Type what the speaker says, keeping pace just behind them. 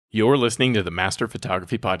You're listening to the Master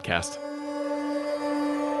Photography Podcast.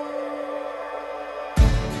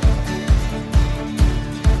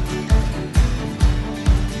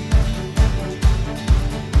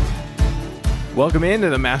 Welcome into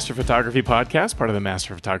the Master Photography Podcast, part of the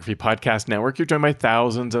Master Photography Podcast Network. You're joined by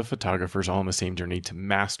thousands of photographers all on the same journey to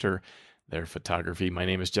master their photography. My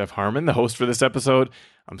name is Jeff Harmon, the host for this episode.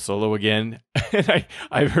 I'm solo again, and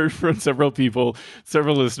I've heard from several people,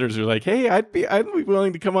 several listeners who are like, "Hey, I'd be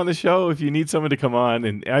willing to come on the show if you need someone to come on,"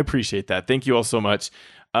 and I appreciate that. Thank you all so much.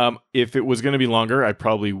 If it was going to be longer, I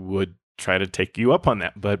probably would try to take you up on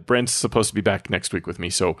that. But Brent's supposed to be back next week with me,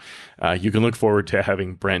 so you can look forward to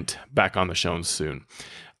having Brent back on the show soon.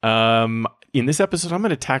 In this episode, I'm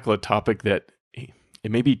going to tackle a topic that it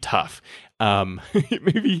may be tough.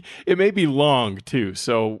 It may be long too.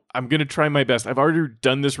 So I'm going to try my best. I've already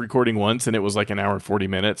done this recording once and it was like an hour and 40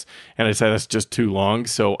 minutes. And I said, that's just too long.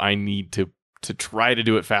 So I need to try to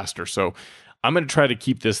do it faster. So I'm going to try to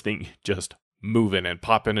keep this thing just moving and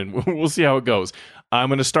popping, and we'll see how it goes. I'm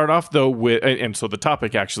going to start off though with, and so the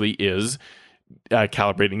topic actually is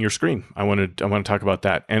calibrating your screen. I want to talk about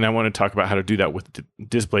that, and I want to talk about how to do that with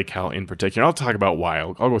Display Cal in particular. I'll talk about why.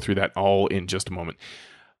 I'll go through that all in just a moment.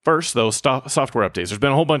 First, though, software updates. There's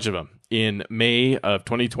been a whole bunch of them. In May of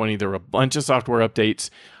 2020, there were a bunch of software updates.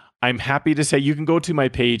 I'm happy to say you can go to my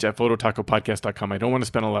page at phototacopodcast.com. I don't want to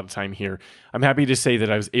spend a lot of time here. I'm happy to say that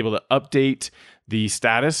I was able to update the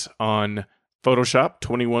status on Photoshop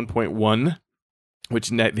 21.1, which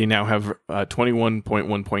they now have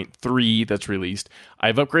 21.1.3 that's released.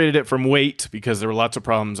 I've upgraded it from Wait because there were lots of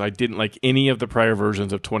problems. I didn't like any of the prior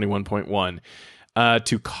versions of 21.1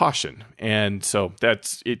 to Caution. And so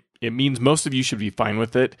that's it. It means most of you should be fine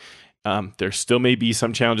with it. There still may be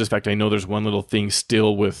some challenges. In fact, I know there's one little thing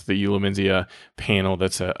still with the Lumensia panel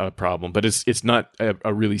that's a problem, but it's not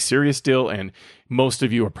a really serious deal, and most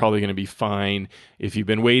of you are probably going to be fine. If you've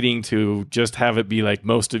been waiting to just have it be like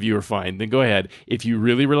most of you are fine, then go ahead. If you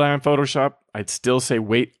really rely on Photoshop, I'd still say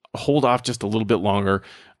hold off just a little bit longer.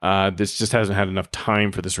 This just hasn't had enough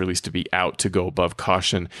time for this release to be out to go above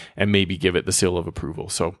Caution and maybe give it the seal of approval.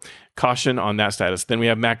 So Caution on that status. Then we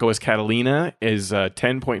have macOS Catalina is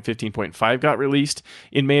 10.15.5 got released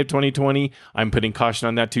in May of 2020. I'm putting Caution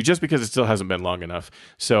on that too, just because it still hasn't been long enough.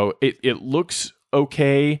 So it looks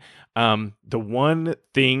okay. The one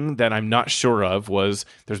thing that I'm not sure of was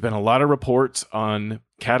there's been a lot of reports on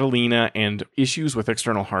Catalina and issues with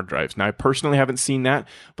external hard drives. Now, I personally haven't seen that,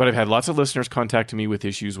 but I've had lots of listeners contacting me with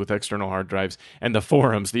issues with external hard drives, and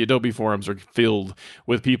the Adobe forums are filled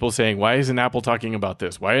with people saying, why isn't Apple talking about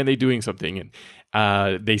this? Why aren't they doing something?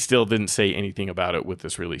 And they still didn't say anything about it with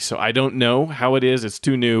this release. So I don't know how it is. It's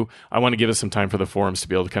too new. I want to give us some time for the forums to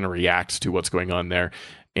be able to kind of react to what's going on there.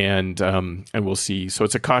 And we'll see. So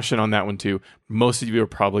it's a Caution on that one too. Most of you are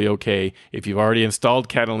probably okay. If you've already installed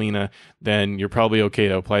Catalina, then you're probably okay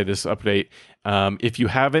to apply this update. If you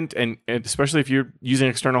haven't, and especially if you're using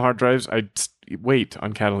external hard drives, I'd wait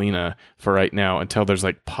on Catalina for right now until there's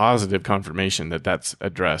like positive confirmation that that's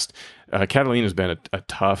addressed. Catalina has been a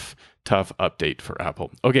tough update for Apple.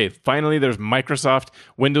 Okay, finally, there's Microsoft.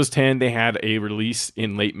 Windows 10, they had a release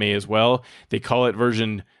in late May as well. They call it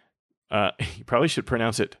version... you probably should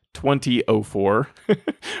pronounce it 2004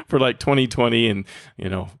 for like 2020 and,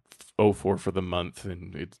 04 for the month.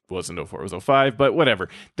 And it wasn't 04, it was 05, but whatever.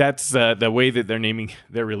 That's the way that they're naming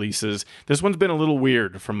their releases. This one's been a little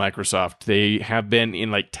weird from Microsoft. They have been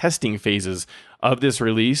in like testing phases of this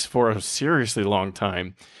release for a seriously long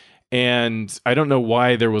time. And I don't know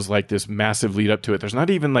why there was like this massive lead up to it. There's not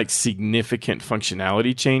even like significant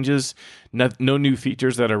functionality changes, no new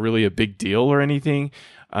features that are really a big deal or anything.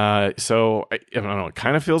 So I don't know, it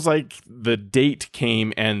kind of feels like the date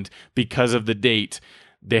came, and because of the date,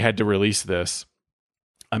 they had to release this.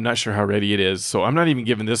 I'm not sure how ready it is. So I'm not even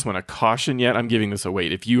giving this one a Caution yet. I'm giving this a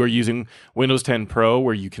wait. If you are using Windows 10 Pro,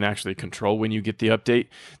 where you can actually control when you get the update,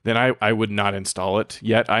 then I would not install it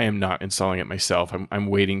yet. I am not installing it myself. I'm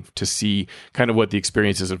waiting to see kind of what the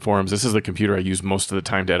experience is in forums. This is the computer I use most of the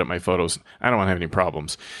time to edit my photos. I don't want to have any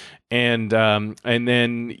problems. And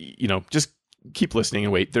then, just keep listening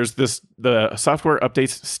and wait. There's the software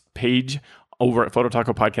updates page over at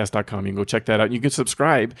phototacopodcast.com. You can go check that out. And you can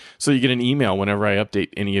subscribe so you get an email whenever I update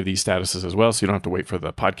any of these statuses as well. So you don't have to wait for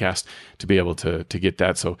the podcast to be able to get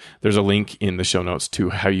that. So there's a link in the show notes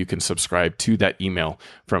to how you can subscribe to that email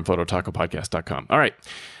from phototacopodcast.com. All right.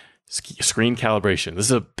 Screen calibration. This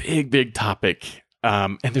is a big topic.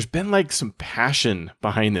 And there's been like some passion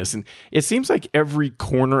behind this. And it seems like every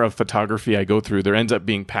corner of photography I go through, there ends up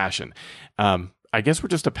being passion. I guess we're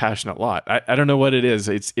just a passionate lot. I don't know what it is.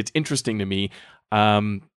 It's interesting to me.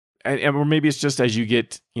 or maybe it's just as you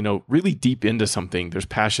get, really deep into something, there's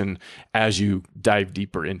passion as you dive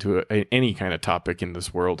deeper into any kind of topic in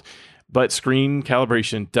this world. But screen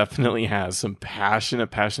calibration definitely has some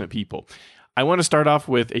passionate people. I want to start off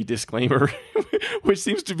with a disclaimer, which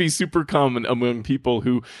seems to be super common among people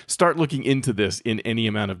who start looking into this in any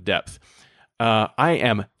amount of depth. I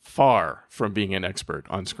am far from being an expert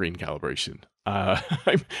on screen calibration. I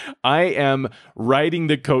am riding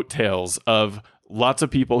the coattails of lots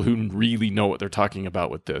of people who really know what they're talking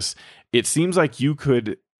about with this. It seems like you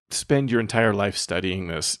could spend your entire life studying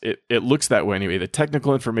this. It looks that way anyway. The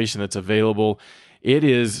technical information that's available, it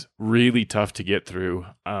is really tough to get through.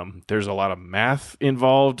 There's a lot of math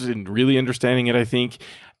involved in really understanding it, I think.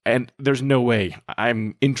 And there's no way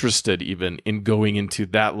I'm interested even in going into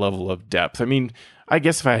that level of depth. I mean, I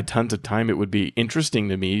guess if I had tons of time, it would be interesting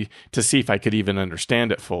to me to see if I could even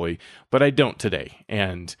understand it fully, but I don't today.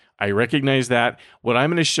 And I recognize that. What I'm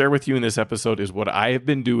going to share with you in this episode is what I have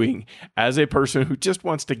been doing as a person who just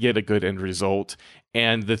wants to get a good end result,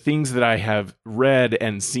 and the things that I have read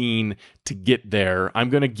and seen to get there. I'm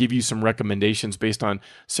going to give you some recommendations based on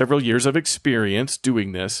several years of experience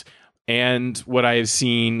doing this, and what I have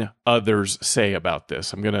seen others say about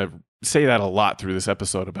this. I'm going to say that a lot through this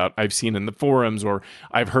episode about I've seen in the forums, or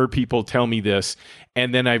I've heard people tell me this,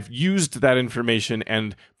 and then I've used that information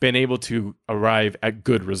and been able to arrive at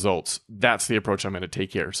good results. That's the approach I'm going to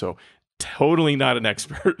take here. So totally not an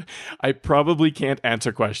expert. I probably can't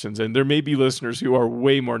answer questions, and there may be listeners who are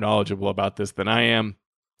way more knowledgeable about this than I am.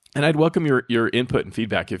 And I'd welcome your input and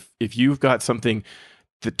feedback. If you've got something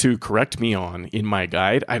to correct me on in my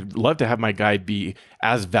guide, I'd love to have my guide be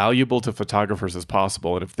as valuable to photographers as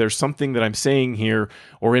possible. And if there's something that I'm saying here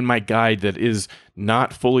or in my guide that is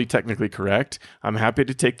not fully technically correct, I'm happy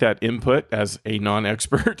to take that input as a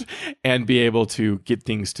non-expert and be able to get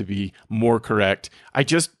things to be more correct. I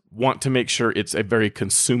just want to make sure it's a very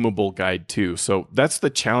consumable guide too. So that's the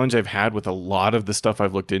challenge I've had with a lot of the stuff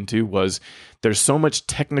I've looked into, was there's so much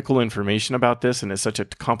technical information about this, and it's such a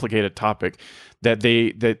complicated topic that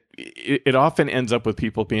it often ends up with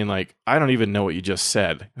people being like, I don't even know what you just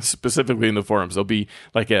said. Specifically in the forums, there'll be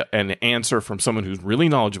like an answer from someone who's really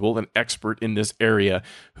knowledgeable, an expert in this area,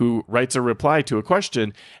 who writes a reply to a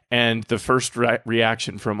question, and the first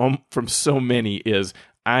reaction from so many is,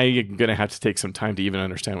 I'm going to have to take some time to even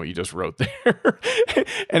understand what you just wrote there.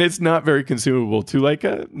 And it's not very consumable to like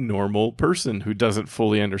a normal person who doesn't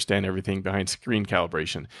fully understand everything behind screen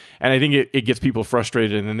calibration. And I think it gets people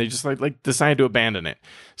frustrated, and then they just like decide to abandon it.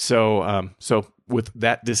 So with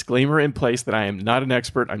that disclaimer in place that I am not an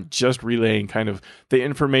expert, I'm just relaying kind of the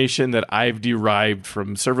information that I've derived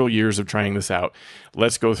from several years of trying this out.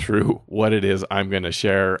 Let's go through what it is I'm going to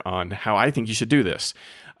share on how I think you should do this.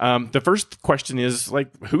 The first question is like,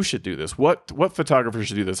 who should do this? What photographers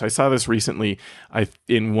should do this? I saw this recently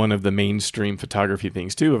in one of the mainstream photography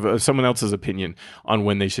things too, of someone else's opinion on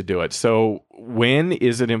when they should do it. So when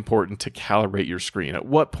is it important to calibrate your screen? At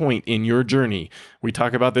what point in your journey? We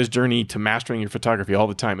talk about this journey to mastering your photography all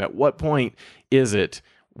the time. At what point is it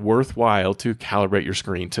worthwhile to calibrate your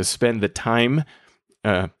screen, to spend the time?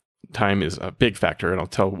 Time is a big factor, and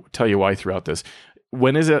I'll tell you why throughout this.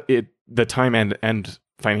 When is it the time and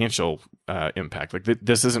financial impact? Like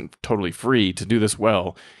this isn't totally free. To do this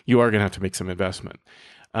well, you are going to have to make some investment.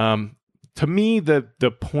 To me,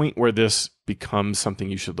 the point where this becomes something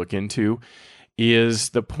you should look into is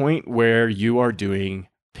the point where you are doing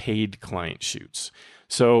paid client shoots.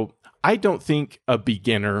 So I don't think a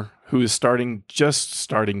beginner who is just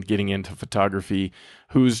starting getting into photography,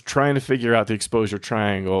 who's trying to figure out the exposure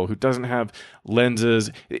triangle, who doesn't have lenses,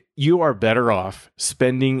 you are better off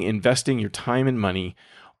investing your time and money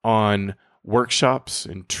on workshops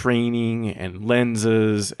and training and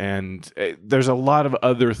lenses, and there's a lot of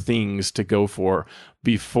other things to go for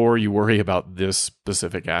before you worry about this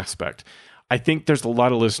specific aspect. I think there's a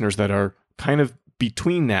lot of listeners that are kind of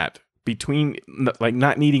between like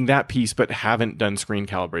not needing that piece, but haven't done screen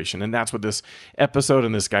calibration. And that's what this episode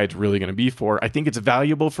and this guide is really going to be for. I think it's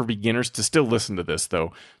valuable for beginners to still listen to this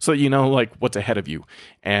though, so that you know like what's ahead of you.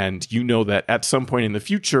 And you know that at some point in the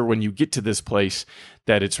future, when you get to this place,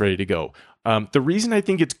 that it's ready to go. The reason I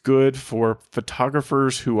think it's good for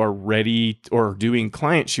photographers who are ready or doing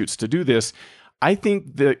client shoots to do this, I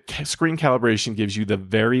think that screen calibration gives you the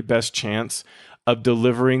very best chance of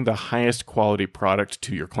delivering the highest quality product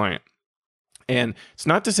to your client. And it's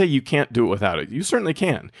not to say you can't do it without it. You certainly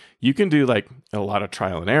can. You can do like a lot of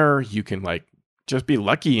trial and error. You can like just be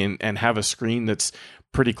lucky and have a screen that's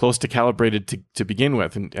pretty close to calibrated to begin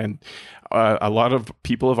with. And a lot of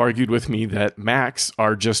people have argued with me that Macs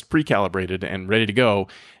are just pre-calibrated and ready to go.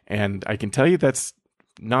 And I can tell you that's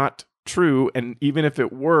not true. And even if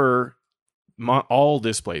it were, all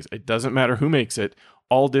displays, it doesn't matter who makes it,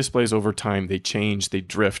 all displays over time, they change, they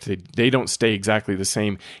drift, they don't stay exactly the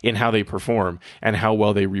same in how they perform and how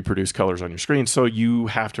well they reproduce colors on your screen. So you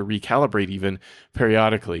have to recalibrate even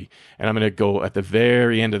periodically. And I'm going to go at the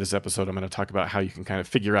very end of this episode, I'm going to talk about how you can kind of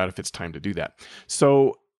figure out if it's time to do that.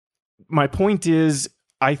 So my point is,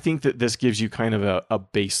 I think that this gives you kind of a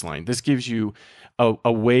baseline. This gives you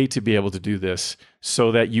a way to be able to do this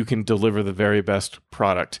so that you can deliver the very best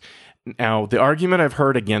product. Now, the argument I've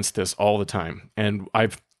heard against this all the time, and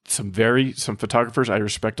some photographers I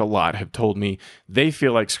respect a lot have told me they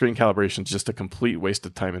feel like screen calibration is just a complete waste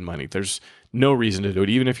of time and money. There's no reason to do it.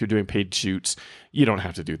 Even if you're doing paid shoots, you don't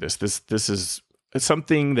have to do this. This is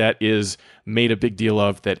something that is made a big deal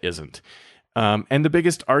of that isn't. And the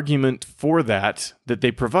biggest argument for that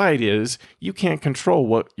they provide is you can't control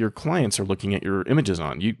what your clients are looking at your images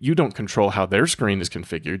on. You don't control how their screen is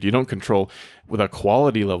configured. You don't control the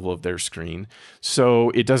quality level of their screen. So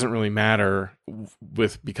it doesn't really matter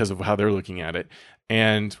because of how they're looking at it.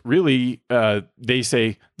 And really, they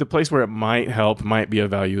say the place where it might help might be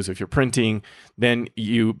of value is if you're printing, and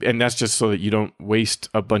that's just so that you don't waste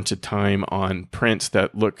a bunch of time on prints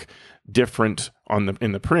that look different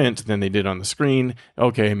in the print than they did on the screen.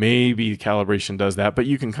 Okay, maybe calibration does that, but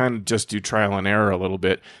you can kind of just do trial and error a little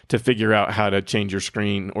bit to figure out how to change your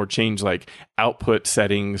screen or change like output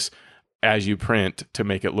settings as you print to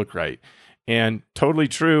make it look right. And totally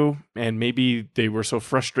true. And maybe they were so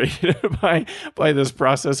frustrated by this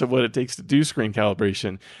process of what it takes to do screen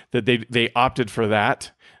calibration that they opted for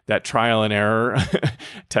that trial and error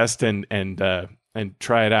test and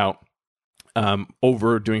try it out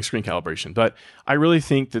over doing screen calibration. But I really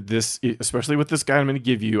think that this, especially with this guide I'm going to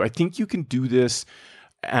give you, I think you can do this.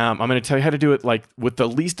 I'm going to tell you how to do it like with the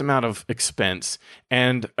least amount of expense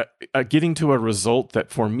and getting to a result that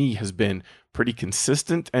for me has been pretty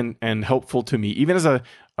consistent and helpful to me. Even as a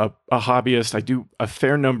hobbyist, I do a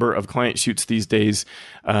fair number of client shoots these days.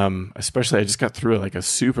 Especially I just got through like a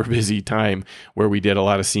super busy time where we did a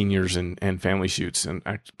lot of seniors and family shoots, and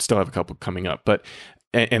I still have a couple coming up. But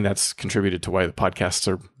and that's contributed to why the podcasts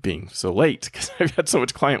are being so late, because I've had so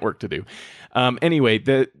much client work to do. Anyway,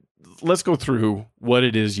 let's go through what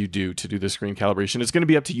it is you do to do the screen calibration. It's going to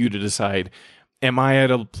be up to you to decide, am I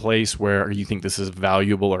at a place where you think this is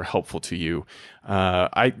valuable or helpful to you?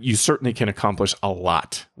 You certainly can accomplish a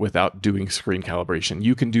lot without doing screen calibration.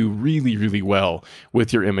 You can do really, really well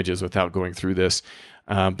with your images without going through this.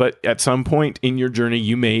 But at some point in your journey,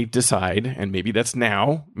 you may decide, and maybe that's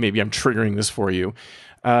now, maybe I'm triggering this for you,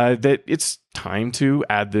 that it's time to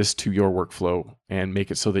add this to your workflow and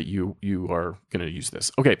make it so that you are going to use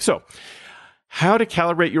this. Okay, so how to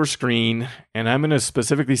calibrate your screen, and I'm going to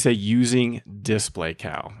specifically say using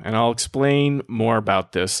DisplayCal, and I'll explain more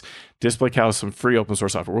about this. DisplayCal is some free open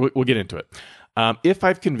source software. We'll get into it. If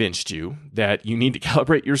I've convinced you that you need to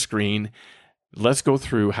calibrate your screen, let's go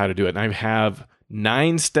through how to do it. And I have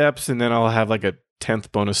 9 steps, and then I'll have like a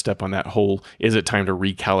 10th bonus step on that whole, is it time to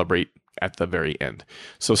recalibrate at the very end.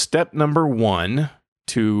 So step number 1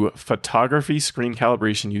 to photography screen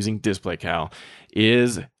calibration using DisplayCal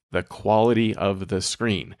is the quality of the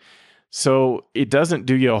screen. So it doesn't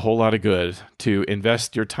do you a whole lot of good to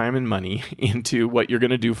invest your time and money into what you're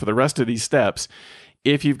going to do for the rest of these steps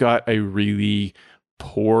if you've got a really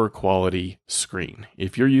poor quality screen.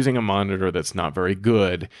 If you're using a monitor that's not very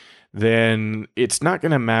good, then it's not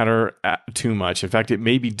going to matter too much. In fact, it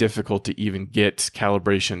may be difficult to even get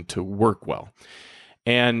calibration to work well.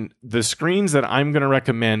 And the screens that I'm going to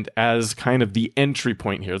recommend as kind of the entry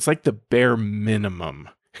point here, it's like the bare minimum,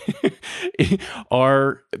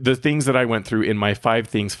 are the things that I went through in my 5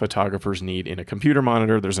 things photographers need in a computer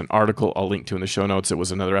monitor. There's an article I'll link to in the show notes. It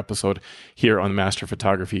was another episode here on Master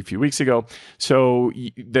Photography a few weeks ago. So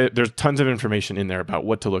there's tons of information in there about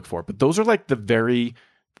what to look for. But those are like the very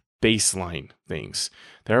baseline things.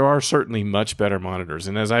 There are certainly much better monitors.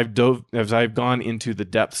 And as I've gone into the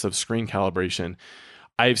depths of screen calibration,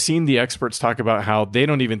 I've seen the experts talk about how they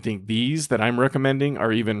don't even think these that I'm recommending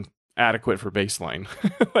are even adequate for baseline.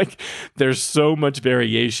 Like there's so much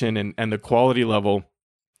variation and the quality level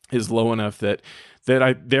is low enough that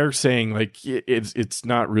they're saying like it's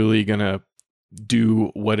not really gonna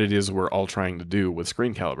do what it is we're all trying to do with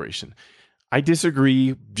screen calibration. I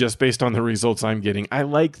disagree just based on the results I'm getting. I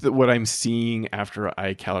like what I'm seeing after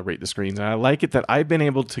I calibrate the screens. And I like it that I've been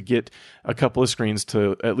able to get a couple of screens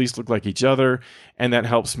to at least look like each other. And that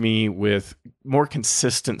helps me with more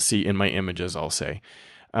consistency in my images, I'll say.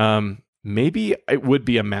 maybe it would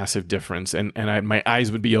be a massive difference, and my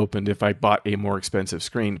eyes would be opened if I bought a more expensive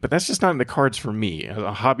screen. But that's just not in the cards for me.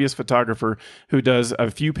 A hobbyist photographer who does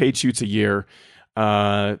a few paid shoots a year,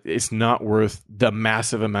 it's not worth the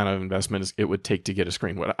massive amount of investment it would take to get a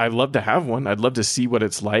screen. I'd love to have one. I'd love to see what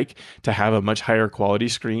it's like to have a much higher quality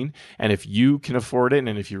screen. And if you can afford it,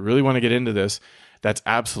 and if you really want to get into this, that's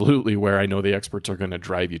absolutely where I know the experts are going to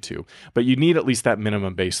drive you to. But you need at least that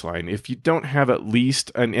minimum baseline. If you don't have at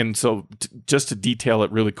least, and so just to detail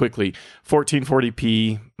it really quickly,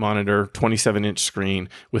 1440p monitor, 27-inch screen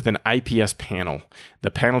with an IPS panel.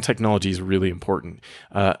 The panel technology is really important.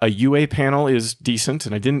 A UA panel is decent,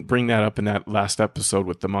 and I didn't bring that up in that last episode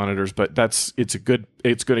with the monitors, but it's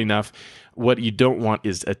good enough. What you don't want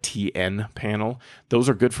is a TN panel. Those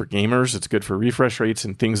are good for gamers. It's good for refresh rates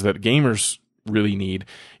and things that gamers really need.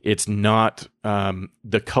 It's not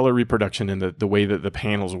the color reproduction and the way that the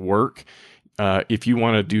panels work. If you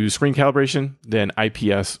want to do screen calibration, then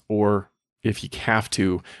IPS, or if you have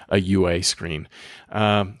to, a UA screen.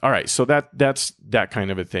 All right, so that's that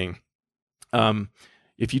kind of a thing.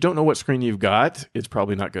 If you don't know what screen you've got, it's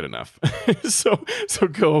probably not good enough. so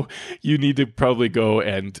you need to probably go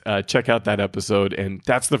and check out that episode. And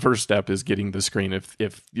that's the first step, is getting the screen.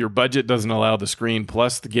 If your budget doesn't allow the screen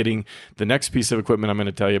plus getting the next piece of equipment I'm going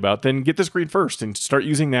to tell you about, then get the screen first and start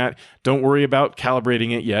using that. Don't worry about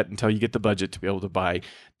calibrating it yet until you get the budget to be able to buy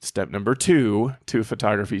step number 2 to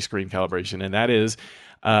photography screen calibration. And that is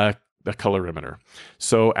the colorimeter.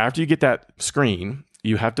 So after you get that screen,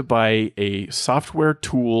 you have to buy a software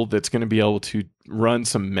tool that's going to be able to run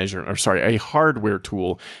some a hardware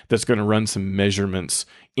tool that's going to run some measurements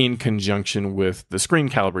in conjunction with the screen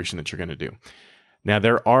calibration that you're going to do. Now,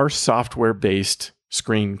 there are software-based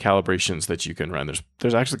screen calibrations that you can run.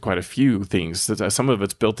 There's actually quite a few things. Some of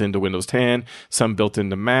it's built into Windows 10, some built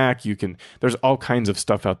into Mac. There's all kinds of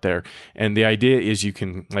stuff out there. And the idea is you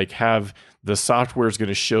can have the software is going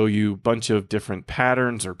to show you a bunch of different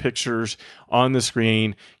patterns or pictures on the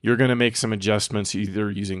screen. You're going to make some adjustments, either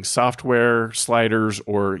using software sliders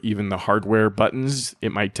or even the hardware buttons.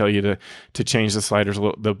 It might tell you to change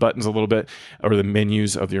the buttons a little bit, or the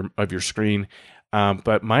menus of your screen.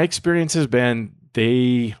 But my experience has been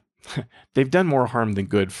they've done more harm than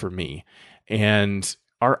good for me. And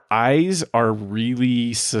our eyes are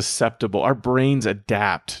really susceptible. Our brains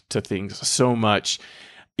adapt to things so much.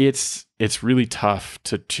 It's really tough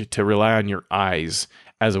to rely on your eyes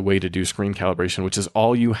as a way to do screen calibration, which is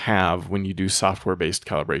all you have when you do software-based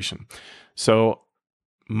calibration. So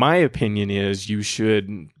my opinion is you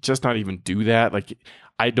should just not even do that.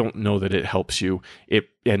 I don't know that it helps you.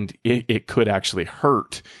 It could actually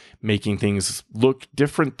hurt, making things look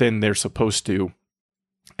different than they're supposed to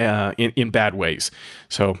in bad ways.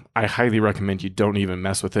 So I highly recommend you don't even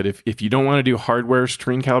mess with it. If you don't want to do hardware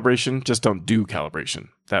screen calibration, just don't do calibration.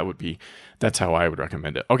 That's how I would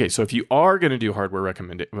recommend it. Okay, so if you are going to do hardware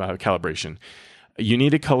calibration, you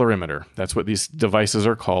need a colorimeter. That's what these devices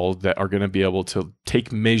are called, that are going to be able to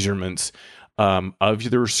take measurements of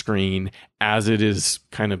your screen as it is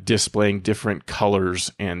kind of displaying different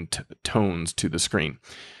colors and tones to the screen.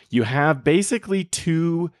 You have basically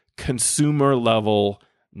 2 consumer level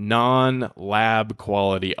non-lab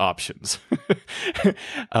quality options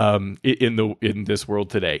in this world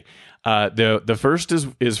today. The first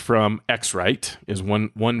is from X-Rite, is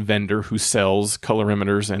one vendor who sells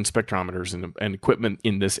colorimeters and spectrometers and equipment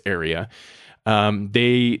in this area.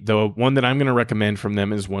 The one that I'm going to recommend from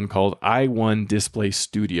them is one called i1 Display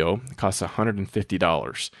Studio. It costs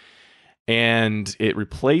 $150, and it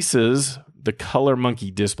replaces the Color Monkey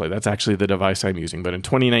display. That's actually the device I'm using. But in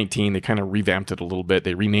 2019, they kind of revamped it a little bit.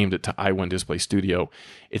 They renamed it to i1 Display Studio.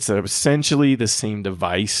 It's essentially the same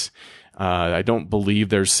device. I don't believe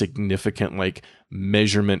there's significant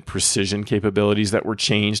measurement precision capabilities that were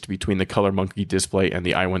changed between the Color Monkey display and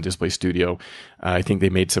the i1 Display Studio. I think they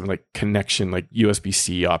made some connection,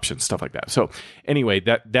 USB-C options, stuff like that. So anyway,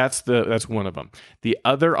 that's one of them. The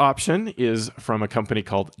other option is from a company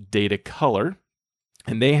called Data Color.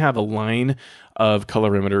 And they have a line of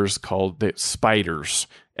colorimeters called the Spyders,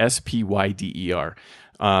 Spyder.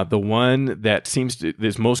 The one that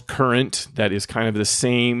is most current, that is kind of the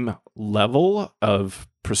same level of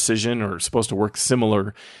precision, or supposed to work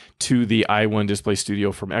similar to the i1 Display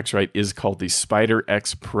Studio from X-Rite, is called the Spyder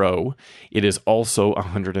X Pro. It is also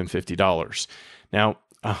 $150. Now,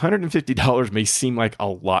 $150 may seem like a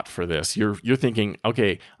lot for this. You're thinking,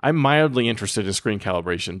 okay, I'm mildly interested in screen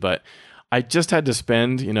calibration, but I just had to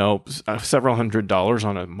spend, several $100s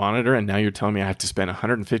on a monitor, and now you're telling me I have to spend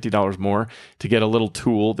 $150 more to get a little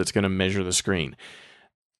tool that's going to measure the screen.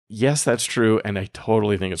 Yes, that's true. And I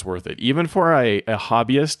totally think it's worth it. Even for a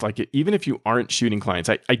hobbyist, like even if you aren't shooting clients,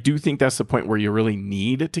 I do think that's the point where you really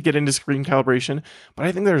need to get into screen calibration. But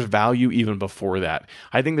I think there's value even before that.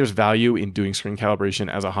 I think there's value in doing screen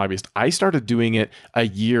calibration as a hobbyist. I started doing it a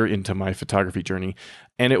year into my photography journey.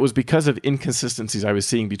 And it was because of inconsistencies I was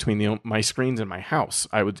seeing between my screens in my house.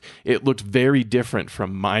 It looked very different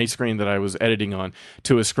from my screen that I was editing on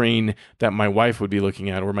to a screen that my wife would be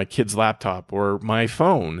looking at, or my kid's laptop, or my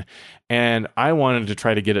phone. And I wanted to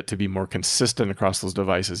try to get it to be more consistent across those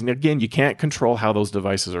devices. And again, you can't control how those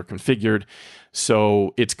devices are configured.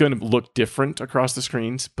 So it's going to look different across the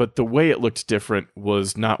screens, but the way it looked different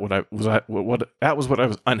was not what I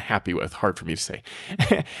was unhappy with. Hard for me to say.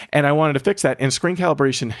 And I wanted to fix that. And screen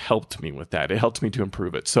calibration helped me with that. It helped me to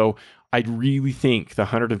improve it. So I really think the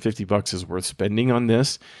 $150 is worth spending on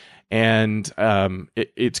this. And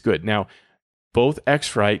it's good. Now, both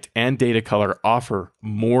X-Rite and Datacolor offer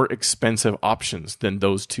more expensive options than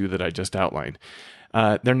those two that I just outlined.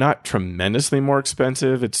 They're not tremendously more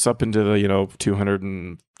expensive. It's up into the,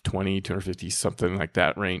 $220, $250, something like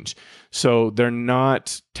that range. So they're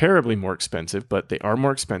not terribly more expensive, but they are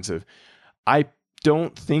more expensive. I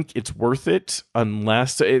don't think it's worth it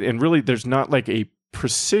unless, and really there's not like a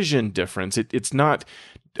precision difference. It's not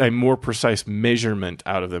a more precise measurement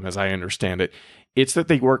out of them as I understand it. It's that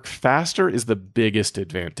they work faster is the biggest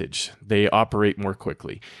advantage. They operate more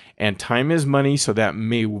quickly. And time is money, so that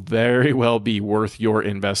may very well be worth your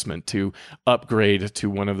investment to upgrade to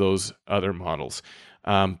one of those other models.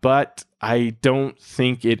 But I don't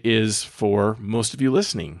think it is for most of you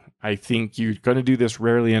listening. I think you're going to do this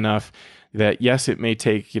rarely enough that, yes, it may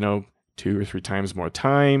take, 2 or 3 times more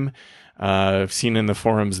time. I've seen in the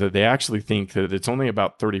forums that they actually think that it's only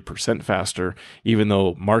about 30% faster, even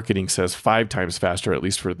though marketing says 5 times faster, at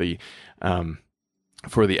least for the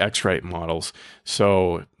X-Rite models.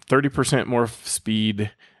 So 30% more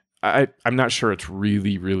speed. I'm not sure it's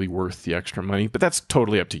really, really worth the extra money, but that's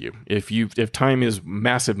totally up to you. If time is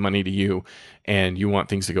massive money to you and you want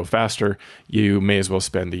things to go faster, you may as well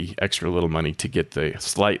spend the extra little money to get the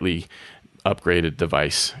slightly upgraded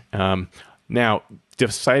device. Now,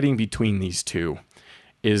 deciding between these two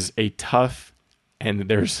is a tough, and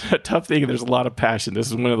there's a tough thing, and there's a lot of passion. This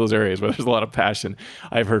is one of those areas where there's a lot of passion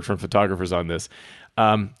I've heard from photographers on this.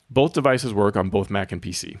 Both devices work on both Mac and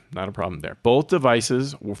PC. Not a problem there. Both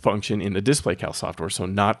devices will function in the DisplayCal software, so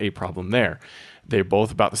not a problem there. They're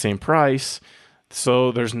both about the same price,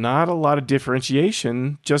 so there's not a lot of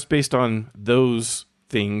differentiation just based on those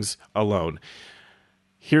things alone.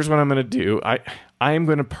 Here's what I'm going to do. I am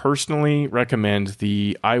going to personally recommend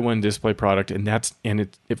the i1 display product, and it's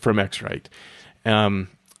from X-Rite.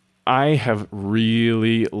 I have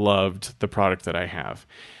really loved the product that I have,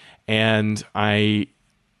 and I've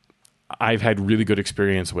had really good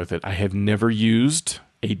experience with it. I have never used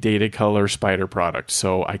a Datacolor Spyder product,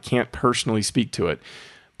 so I can't personally speak to it.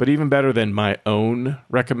 But even better than my own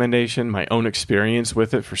recommendation, my own experience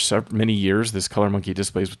with it for many years, this Color Monkey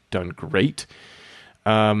display has done great.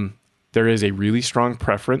 There is a really strong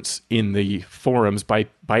preference in the forums by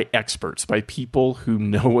experts, by people who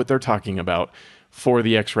know what they're talking about for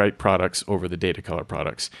the X-Rite products over the Datacolor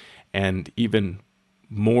products. And even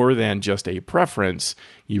more than just a preference,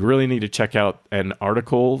 you really need to check out an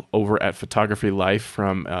article over at Photography Life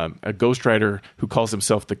from a ghostwriter who calls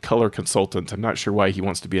himself the color consultant. I'm not sure why he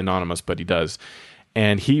wants to be anonymous, but he does.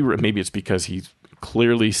 And maybe it's because he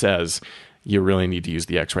clearly says you really need to use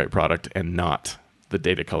the X-Rite product and not the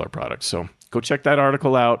Datacolor product. So go check that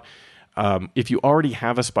article out. If you already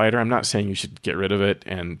have a Spyder, I'm not saying you should get rid of it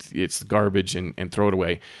and it's garbage and throw it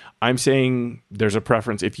away. I'm saying there's a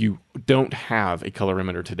preference. If you don't have a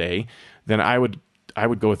colorimeter today, then I would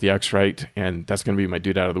go with the X-Rite, and that's going to be my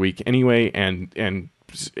dude out of the week anyway. And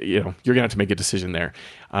you're going to have to make a decision there.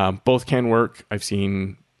 Both can work. I've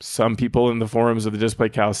seen some people in the forums of the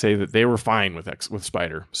DisplayCal say that they were fine with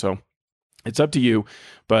Spyder. So it's up to you,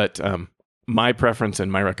 but my preference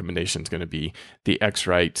and my recommendation is going to be the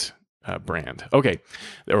X-Rite brand. Okay,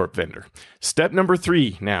 or vendor. Step number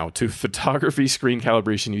 3 now to photography screen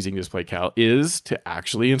calibration using DisplayCal is to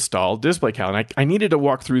actually install DisplayCal. And I needed to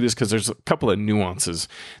walk through this because there's a couple of nuances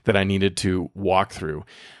that I needed to walk through.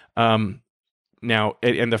 Now,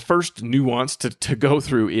 and the first nuance to go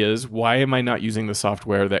through is, why am I not using the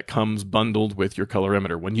software that comes bundled with your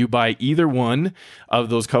colorimeter? When you buy either one of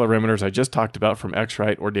those colorimeters I just talked about from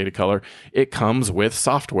X-Rite or Datacolor, it comes with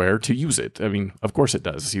software to use it. I mean, of course it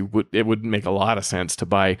does. It would make a lot of sense to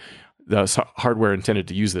buy the hardware intended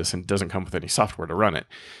to use this and doesn't come with any software to run it.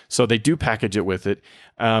 So they do package it with it.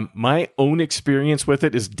 My own experience with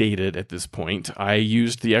it is dated at this point. I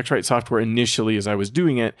used the X-Rite software initially as I was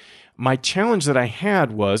doing it. My challenge that I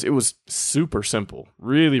had was it was super simple,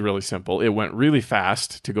 really, really simple. It went really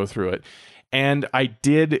fast to go through it. And I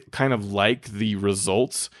did kind of like the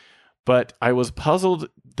results, but I was puzzled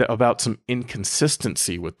about some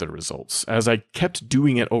inconsistency with the results. As I kept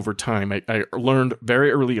doing it over time, I learned very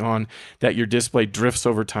early on that your display drifts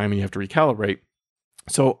over time and you have to recalibrate.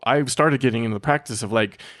 So I started getting into the practice of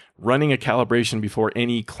like running a calibration before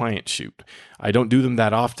any client shoot. I don't do them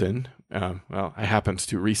that often. Well, I happened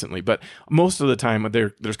to recently, but most of the time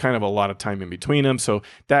there's kind of a lot of time in between them. So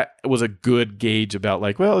that was a good gauge about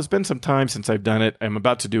like, well, it's been some time since I've done it. I'm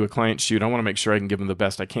about to do a client shoot. I want to make sure I can give them the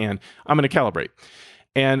best I can. I'm going to calibrate.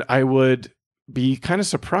 And I would be kind of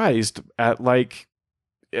surprised at like,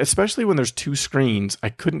 especially when there's two screens, I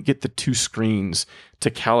couldn't get the two screens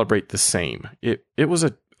to calibrate the same. It was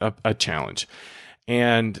a challenge.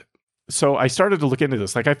 And so I started to look into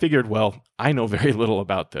this. Like I figured, well, I know very little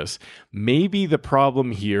about this. Maybe the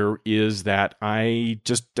problem here is that I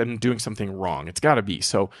just am doing something wrong. It's got to be.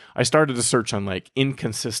 So I started to search on like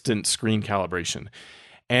inconsistent screen calibration.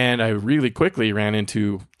 And I really quickly ran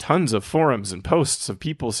into tons of forums and posts of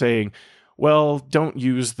people saying, well, don't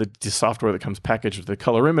use the software that comes packaged with the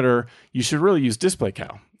colorimeter. You should really use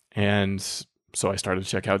DisplayCal. And so I started to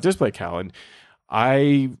check out DisplayCal. And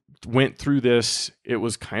I went through this. It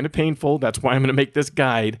was kind of painful. That's why I'm going to make this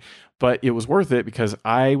guide. But it was worth it because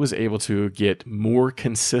I was able to get more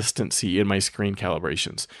consistency in my screen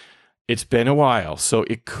calibrations. It's been a while, so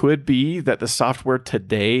it could be that the software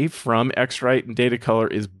today from X-Rite and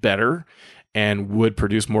Datacolor is better and would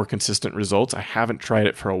produce more consistent results. I haven't tried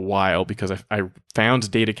it for a while because I found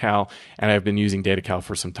DataCal and I've been using DataCal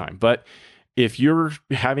for some time. But if you're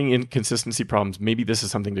having inconsistency problems, maybe this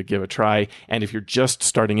is something to give a try. And if you're just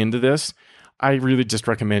starting into this, I really just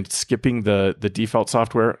recommend skipping the default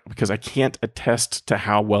software because I can't attest to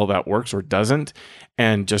how well that works or doesn't,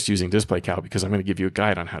 and just using DisplayCal because I'm going to give you a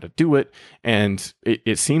guide on how to do it. And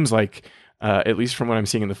it seems like, at least from what I'm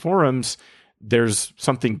seeing in the forums, there's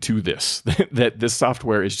something to this, that this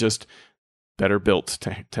software is just better built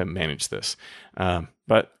to manage this.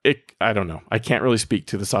 But I don't know. I can't really speak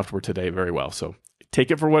to the software today very well. So take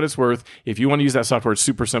it for what it's worth. If you want to use that software, it's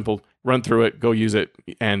super simple. Run through it, go use it.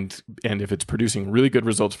 And if it's producing really good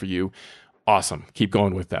results for you, awesome. Keep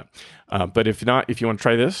going with that. But if not, if you want to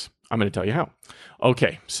try this, I'm going to tell you how.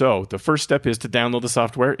 Okay, so the first step is to download the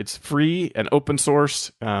software. It's free and open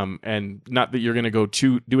source, and not that you're going to go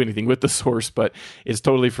do anything with the source, but it's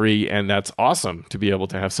totally free, and that's awesome to be able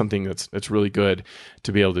to have something that's really good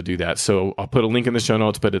to be able to do that. So I'll put a link in the show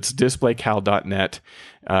notes, but it's displaycal.net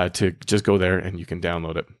to just go there and you can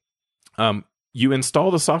download it. You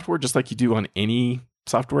install the software just like you do on any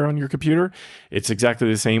software on your computer. It's exactly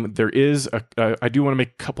the same. There is I do want to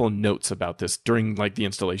make a couple of notes about this during like the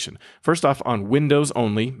installation. First off, on Windows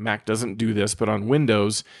only, Mac doesn't do this, but on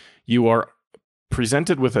Windows, you are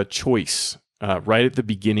presented with a choice right at the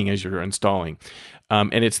beginning as you're installing.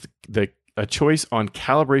 And it's a choice on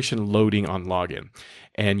calibration loading on login.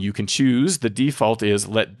 And you can choose, the default is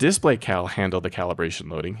let DisplayCal handle the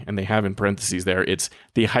calibration loading. And they have in parentheses there, it's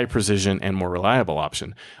the high precision and more reliable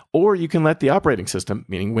option. Or you can let the operating system,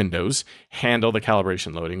 meaning Windows, handle the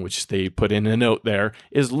calibration loading, which they put in a note there,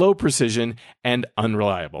 is low precision and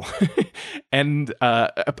unreliable. And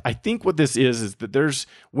I think what this is that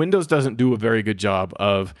Windows doesn't do a very good job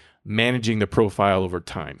of managing the profile over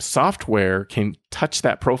time. Software can touch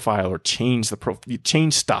that profile or change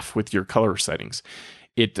change stuff with your color settings.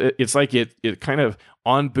 It's like it kind of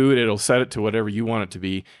on boot, it'll set it to whatever you want it to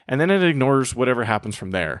be, and then it ignores whatever happens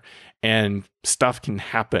from there. And stuff can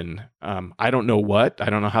happen. I don't know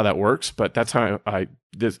how that works, but that's how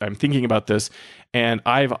I'm thinking about this. And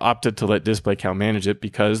I've opted to let DisplayCal manage it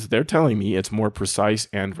because they're telling me it's more precise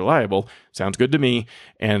and reliable. Sounds good to me,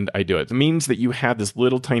 and I do it. It means that you have this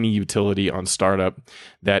little tiny utility on startup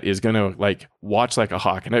that is going to like watch like a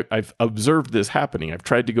hawk. And I've observed this happening. I've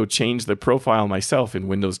tried to go change the profile myself in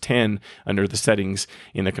Windows 10 under the settings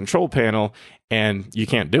in the control panel, and you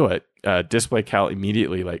can't do it. DisplayCal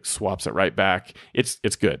immediately like swaps it right back.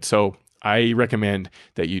 It's good. So I recommend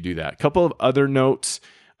that you do that. A couple of other notes.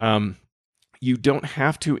 You don't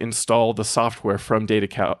have to install the software from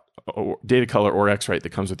Datacolor or X-Rite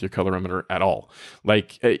that comes with your colorimeter at all.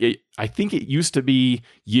 Like I think it used to be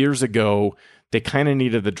years ago, they kind of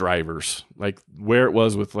needed the drivers, like where it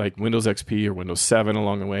was with like Windows XP or Windows 7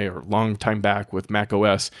 along the way, or long time back with Mac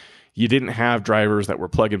OS. you didn't have drivers that were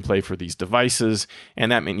plug and play for these devices,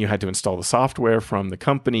 and that meant you had to install the software from the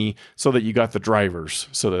company so that you got the drivers,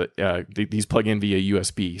 so that these plug in via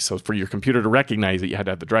USB. So for your computer to recognize that you had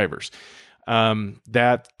to have the drivers.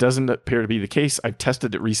 That doesn't appear to be the case. I've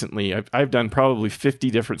tested it recently. I've done probably 50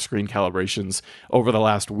 different screen calibrations over the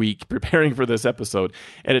last week preparing for this episode,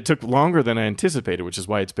 and it took longer than I anticipated, which is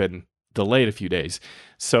why it's been delayed a few days.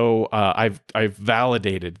 So I've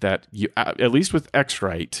validated that you, at least with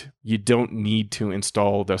X-Rite, you don't need to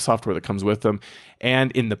install the software that comes with them.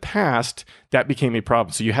 And in the past, that became a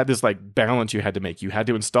problem. So you had this like balance you had to make. You had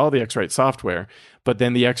to install the X-Rite software, but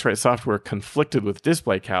then the X-Rite software conflicted with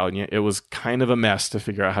DisplayCal, and it was kind of a mess to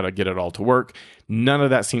figure out how to get it all to work. None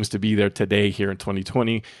of that seems to be there today here in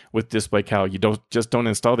 2020 with DisplayCal. You don't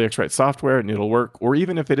install the X-Rite software and it'll work. Or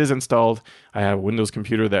even if it is installed, I have a Windows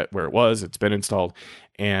computer where it's been installed,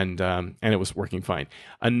 and it was working fine.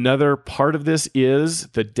 Another part of this is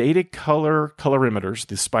the data colorimeters,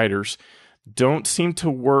 the spiders, don't seem to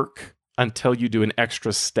work until you do an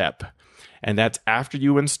extra step. And that's after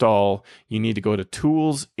you install, you need to go to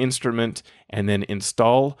Tools, Instrument, and then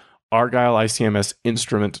install Argyle ICMS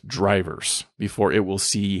instrument drivers before it will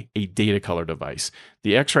see a data color device.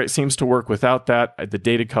 The X-Rite seems to work without that. The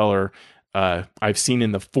data color, I've seen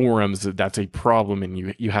in the forums that's a problem,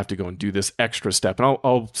 and you have to go and do this extra step. And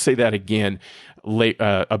I'll say that again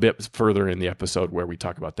a bit further in the episode where we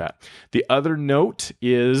talk about that. The other note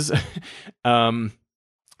is,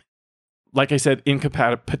 like I said,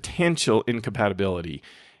 potential incompatibility.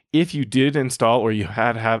 If you did install, or you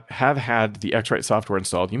have had the X-Rite software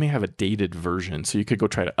installed, you may have a dated version, so you could go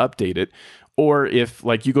try to update it. Or if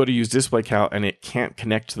like you go to use DisplayCal and it can't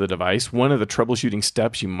connect to the device, one of the troubleshooting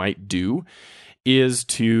steps you might do is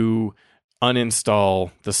to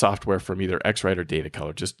uninstall the software from either X-Rite or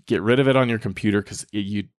Datacolor. Just get rid of it on your computer because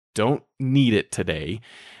you don't need it today.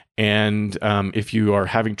 And if you are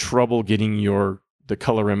having trouble getting the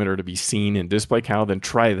colorimeter to be seen in DisplayCal, then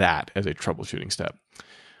try that as a troubleshooting step.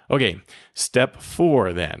 Okay, step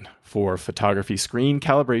 4 then for photography screen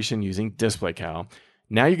calibration using DisplayCal.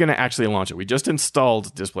 Now you're going to actually launch it. We just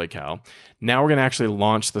installed DisplayCal. Now we're going to actually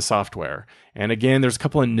launch the software. And again, there's a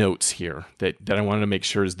couple of notes here that I wanted to make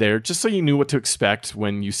sure is there, just so you knew what to expect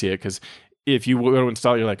when you see it. Because if you go to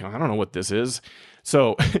install, you're like, oh, I don't know what this is.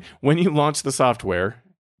 So when you launch the software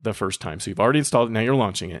the first time, so you've already installed it, now you're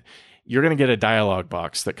launching it, you're going to get a dialog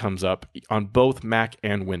box that comes up on both Mac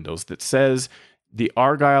and Windows that says the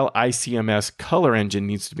Argyle ICMS color engine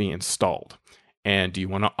needs to be installed. And do you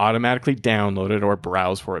want to automatically download it or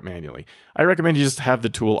browse for it manually? I recommend you just have the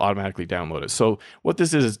tool automatically download it. So what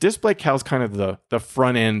this is DisplayCal is kind of the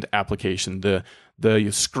front end application,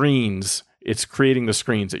 the screens. It's creating the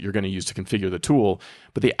screens that you're going to use to configure the tool.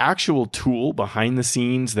 But the actual tool behind the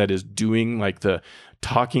scenes that is doing like the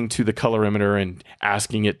talking to the colorimeter and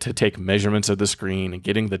asking it to take measurements of the screen and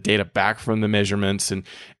getting the data back from the measurements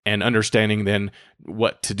and understanding then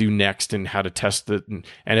what to do next and how to test it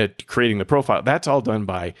and creating the profile. That's all done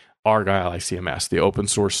by Argyle ICMS, the open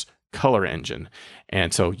source color engine.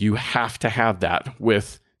 And so you have to have that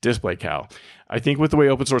with DisplayCal. I think with the way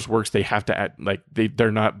open source works, they have to add, like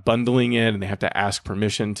they're not bundling it and they have to ask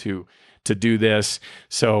permission to do this.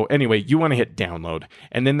 So anyway, you want to hit download.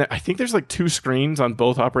 And then I think there's like 2 screens on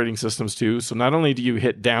both operating systems too. So not only do you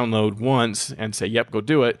hit download once and say, yep, go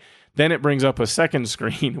do it, then it brings up a second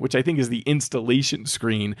screen, which I think is the installation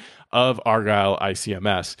screen of Argyle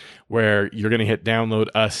ICMS, where you're going to hit download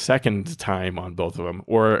a second time on both of them.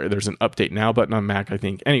 Or there's an update now button on Mac, I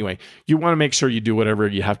think. Anyway, you want to make sure you do whatever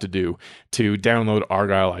you have to do to download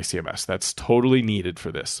Argyle ICMS. That's totally needed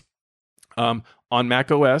for this. On Mac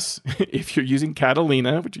OS, if you're using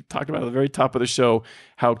Catalina, which we talked about at the very top of the show,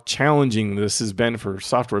 how challenging this has been for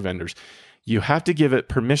software vendors, you have to give it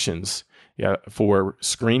permissions for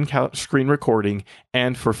screen recording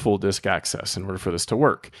and for full disk access in order for this to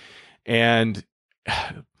work. And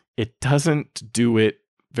it doesn't do it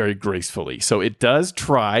very gracefully. So it does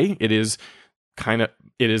try. It is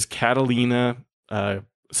Catalina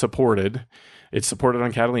supported. It's supported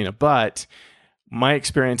on Catalina, but my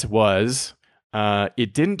experience was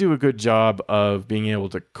it didn't do a good job of being able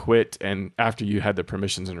to quit and after you had the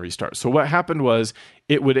permissions and restart. So what happened was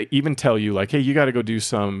it would even tell you like, hey, you got to go do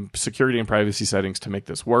some security and privacy settings to make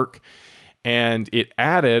this work. And it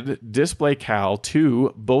added DisplayCal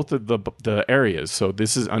to both of the areas. So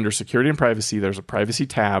this is under security and privacy. There's a privacy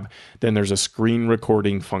tab. Then there's a screen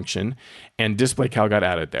recording function. And DisplayCal got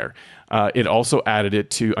added there. It also added it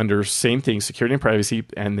to under same thing, security and privacy.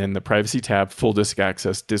 And then the privacy tab, full disk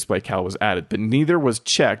access, DisplayCal was added. But neither was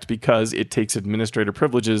checked because it takes administrator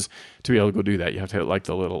privileges to be able to go do that. You have to hit like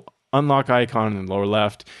the little unlock icon in the lower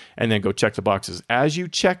left, and then go check the boxes. As you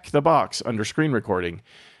check the box under screen recording,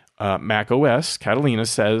 Mac OS Catalina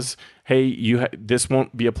says, hey, this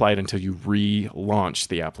won't be applied until you relaunch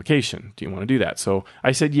the application. Do you want to do that? So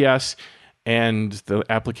I said yes, and the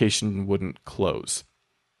application wouldn't close.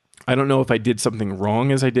 I don't know if I did something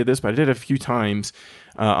wrong as I did this, but I did it a few times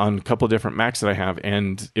on a couple of different Macs that I have,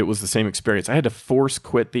 and it was the same experience. I had to force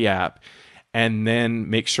quit the app and then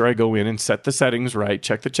make sure I go in and set the settings right,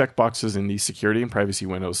 check the checkboxes in the security and privacy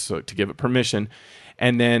windows to give it permission,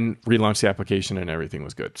 and then relaunch the application, and everything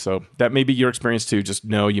was good. So that may be your experience too. Just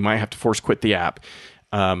know you might have to force quit the app.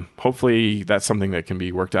 Hopefully that's something that can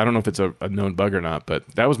be worked out. I don't know if it's a known bug or not, but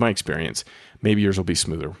that was my experience. Maybe yours will be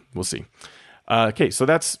smoother. We'll see. Okay, so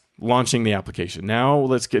that's launching the application. Now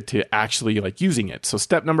let's get to actually using it. So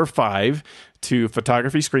step number 5 to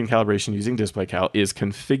photography screen calibration using DisplayCal is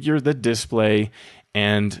configure the display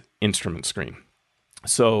and instrument screen.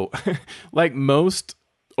 So like most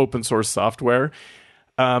open source software,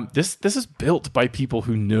 this is built by people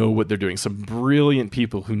who know what they're doing. Some brilliant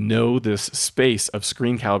people who know this space of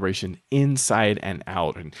screen calibration inside and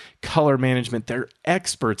out, and color management. They're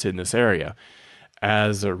experts in this area.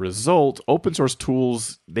 As a result, open source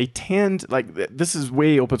tools, this is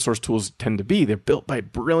way open source tools tend to be. They're built by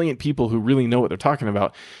brilliant people who really know what they're talking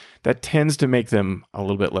about. That tends to make them a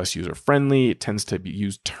little bit less user friendly. It tends to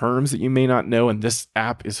use terms that you may not know. And this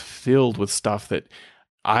app is filled with stuff that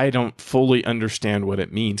I don't fully understand what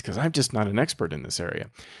it means because I'm just not an expert in this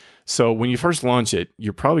area. So when you first launch it,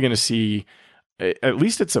 you're probably going to see, at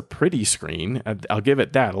least it's a pretty screen. I'll give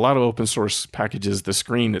it that. A lot of open source packages, the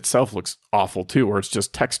screen itself looks awful too, or it's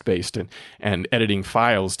just text-based and editing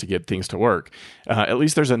files to get things to work. At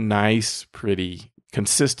least there's a nice, pretty,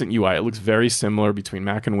 consistent UI. It looks very similar between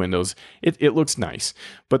Mac and Windows. It looks nice,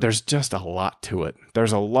 but there's just a lot to it.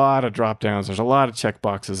 There's a lot of drop-downs. There's a lot of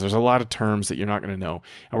checkboxes. There's a lot of terms that you're not going to know.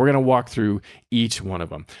 And we're going to walk through each one of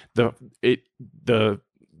them. The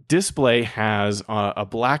display has a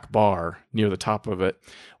black bar near the top of it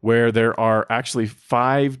where there are actually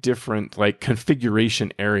 5 different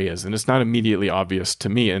configuration areas. And it's not immediately obvious to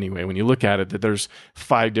me anyway, when you look at it, that there's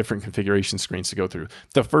 5 different configuration screens to go through.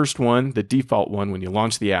 The first one, the default one, when you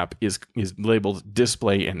launch the app is labeled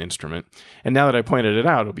display and instrument. And now that I pointed it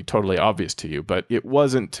out, it'll be totally obvious to you, but it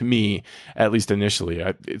wasn't to me, at least initially.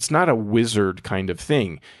 It's not a wizard kind of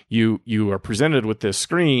thing. You are presented with this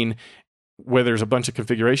screen where there's a bunch of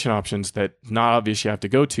configuration options that not obvious you have to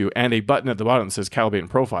go to, and a button at the bottom that says calibrate and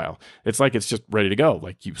profile. It's like it's just ready to go.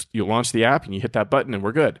 Like you launch the app and you hit that button and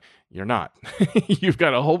we're good. You're not. You've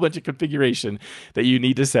got a whole bunch of configuration that you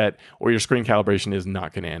need to set, or your screen calibration is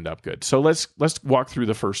not going to end up good. So let's walk through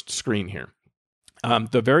the first screen here.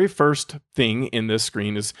 The very first thing in this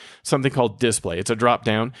screen is something called display. It's a drop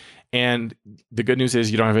down. And the good news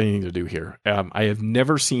is you don't have anything to do here. I have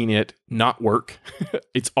never seen it not work.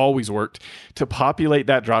 It's always worked to populate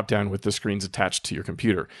that drop down with the screens attached to your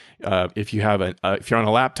computer. If you're on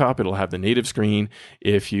a laptop, it'll have the native screen.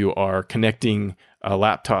 If you are connecting a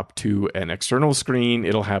laptop to an external screen,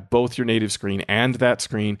 it'll have both your native screen and that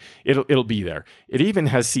screen. It'll be there. It even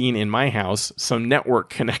has seen in my house some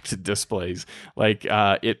network connected displays.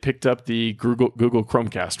 It picked up the Google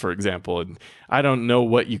Chromecast, for example, and I don't know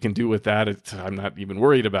what you can do with that. I'm not even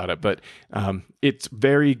worried about it, but it's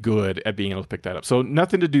very good at being able to pick that up. So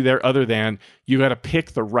nothing to do there other than you got to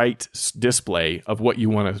pick the right display of what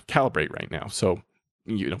you want to calibrate right now. So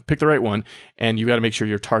pick the right one, and you got to make sure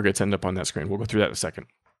your targets end up on that screen. We'll go through that in a second.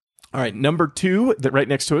 All right, number 2, that right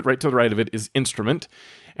next to it, right to the right of it, is instrument,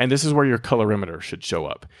 and this is where your colorimeter should show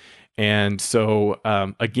up. And so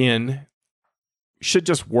again, should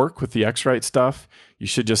just work with the X-Rite stuff. You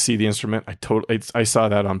should just see the instrument. I saw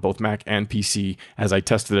that on both Mac and PC as I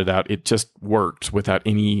tested it out. It just worked without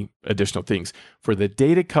any additional things. For the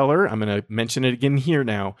data color, I'm going to mention it again here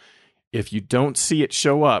now. If you don't see it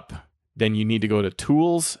show up, then you need to go to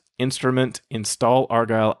Tools, Instrument, Install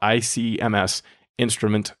Argyle ICMS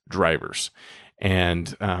Instrument Drivers. And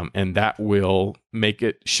that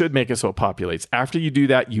should make it so it populates. After you do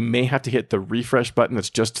that, you may have to hit the refresh button that's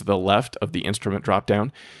just to the left of the instrument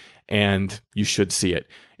dropdown, and you should see it.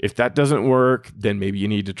 If that doesn't work, then maybe you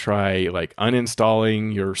need to try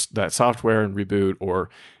uninstalling that software and reboot, or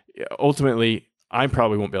ultimately, I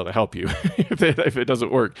probably won't be able to help you if it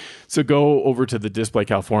doesn't work. So go over to the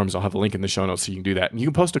DisplayCal forums. I'll have a link in the show notes so you can do that. And you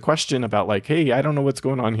can post a question about hey, I don't know what's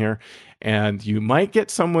going on here. And you might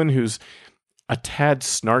get someone who's a tad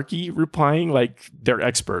snarky replying, like they're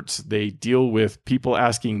experts. They deal with people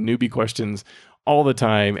asking newbie questions all the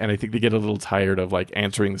time, and I think they get a little tired of like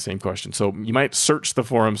answering the same question. So you might search the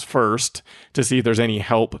forums first to see if there's any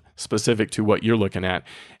help specific to what you're looking at.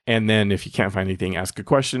 And then if you can't find anything, ask a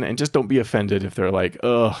question, and just don't be offended if they're like,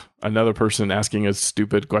 "Ugh, another person asking a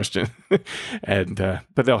stupid question."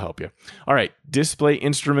 But they'll help you. All right, display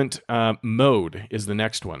instrument mode is the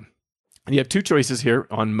next one. And you have two choices here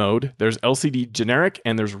on mode. There's LCD generic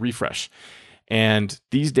and there's refresh. And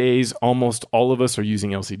these days, almost all of us are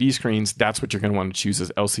using LCD screens. That's what you're going to want to choose as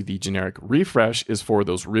LCD generic. Refresh is for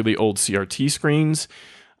those really old CRT screens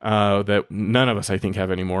that none of us, I think, have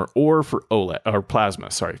anymore, or for OLED or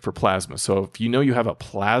plasma. Sorry, for plasma. So if you know you have a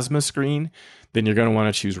plasma screen, then you're going to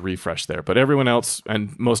want to choose refresh there. But everyone else,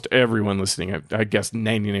 and most everyone listening, I guess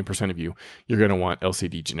 99% of you, you're going to want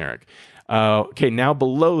LCD generic. Okay, now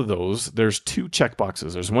below those, there's two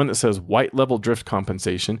checkboxes. There's one that says white level drift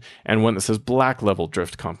compensation and one that says black level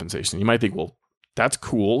drift compensation. You might think, well, that's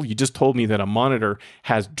cool. You just told me that a monitor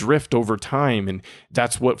has drift over time, and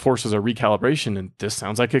that's what forces a recalibration, and this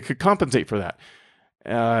sounds like it could compensate for that.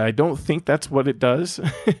 I don't think that's what it does.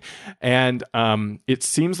 And it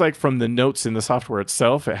seems like from the notes in the software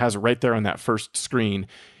itself, it has right there on that first screen,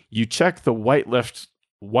 you check the white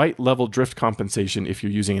level drift compensation if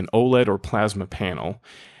you're using an OLED or plasma panel.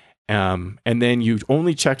 And then you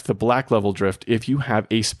only checked the black level drift if you have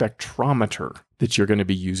a spectrometer that you're going to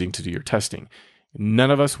be using to do your testing.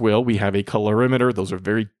 None of us will. We have a colorimeter. Those are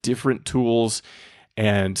very different tools,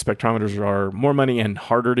 and spectrometers are more money and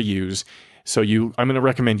harder to use. So I'm going to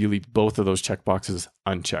recommend you leave both of those checkboxes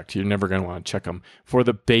unchecked. You're never going to want to check them for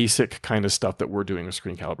the basic kind of stuff that we're doing with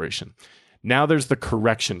screen calibration. Now there's the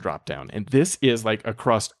correction dropdown, and this is like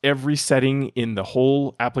across every setting in the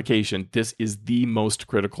whole application. This is the most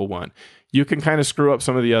critical one. You can kind of screw up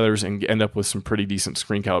some of the others and end up with some pretty decent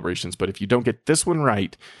screen calibrations, but if you don't get this one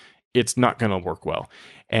right, it's not going to work well.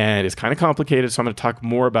 And it's kind of complicated, so I'm going to talk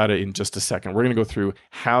more about it in just a second. We're going to go through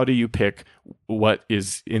how do you pick what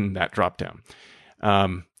is in that dropdown.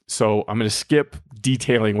 So I'm going to skip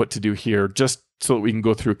detailing what to do here just so that we can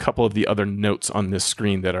go through a couple of the other notes on this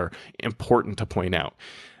screen that are important to point out.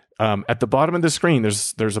 At the bottom of the screen,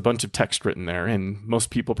 there's a bunch of text written there, and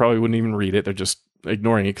most people probably wouldn't even read it. They're just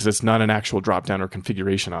ignoring it because it's not an actual drop-down or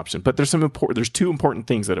configuration option. But there's two important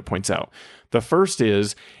things that it points out. The first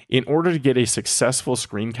is, in order to get a successful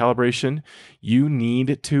screen calibration, you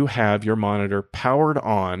need to have your monitor powered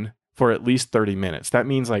on for at least 30 minutes. That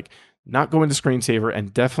means like not going to screensaver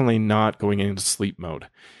and definitely not going into sleep mode.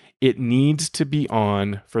 It needs to be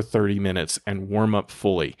on for 30 minutes and warm up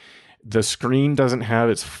fully. The screen doesn't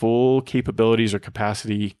have its full capabilities or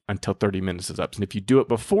capacity until 30 minutes is up. And if you do it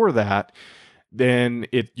before that, then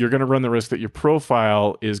you're going to run the risk that your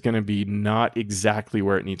profile is going to be not exactly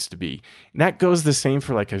where it needs to be. And that goes the same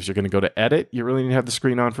for like, as you're going to go to edit, you really need to have the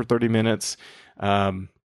screen on for 30 minutes.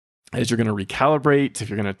 As you're going to recalibrate, if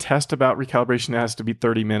you're going to test about recalibration, it has to be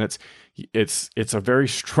 30 minutes. It's a very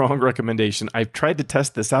strong recommendation. I've tried to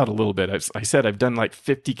test this out a little bit. I said I've done like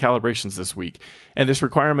 50 calibrations this week. And this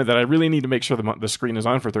requirement that I really need to make sure the screen is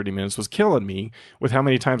on for 30 minutes was killing me with how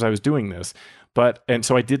many times I was doing this. And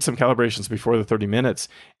so I did some calibrations before the 30 minutes.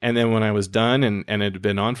 And then when I was done and it had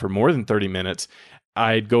been on for more than 30 minutes,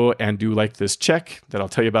 I'd go and do like this check that I'll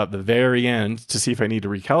tell you about at the very end to see if I need to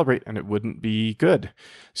recalibrate, and it wouldn't be good.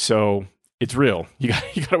 So it's real. You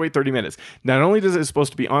got to wait 30 minutes. Not only is it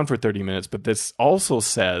supposed to be on for 30 minutes, but this also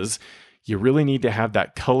says you really need to have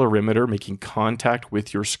that colorimeter making contact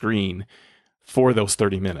with your screen for those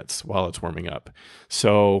 30 minutes while it's warming up.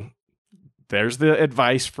 So there's the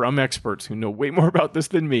advice from experts who know way more about this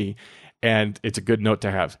than me. And it's a good note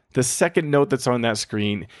to have. The second note that's on that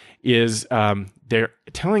screen is they're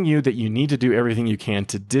telling you that you need to do everything you can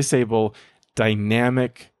to disable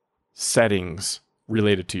dynamic settings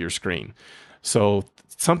related to your screen. So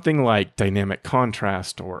something like dynamic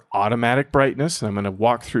contrast or automatic brightness. And I'm going to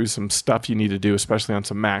walk through some stuff you need to do, especially on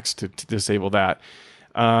some Macs to disable that.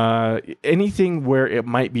 Anything where it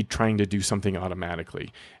might be trying to do something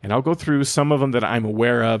automatically. And I'll go through some of them that I'm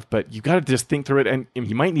aware of, but you got to just think through it. And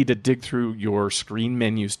you might need to dig through your screen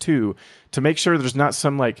menus too, to make sure there's not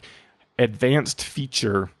some like advanced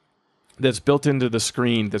feature that's built into the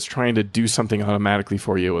screen that's trying to do something automatically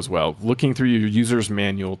for you as well. Looking through your user's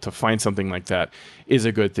manual to find something like that is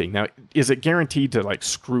a good thing. Now, is it guaranteed to like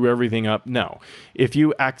screw everything up? No. If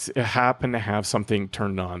you happen to have something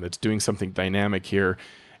turned on that's doing something dynamic here,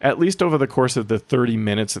 at least over the course of the 30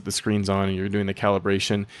 minutes that the screen's on and you're doing the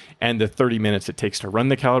calibration and the 30 minutes it takes to run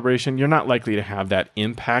the calibration, you're not likely to have that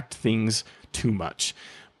impact things too much.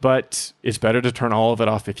 But it's better to turn all of it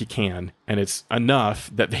off if you can. And it's enough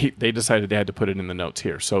that they decided they had to put it in the notes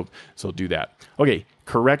here. So do that. Okay,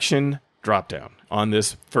 correction dropdown on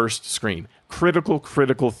this first screen.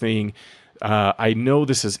 Critical thing. I know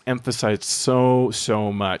this is emphasized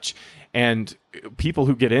so much. And people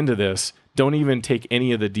who get into this don't even take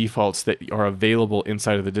any of the defaults that are available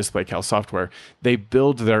inside of the DisplayCal software. They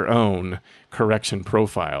build their own correction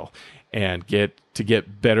profile and get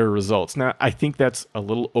better results. Now, I think that's a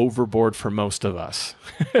little overboard for most of us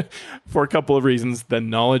for a couple of reasons. The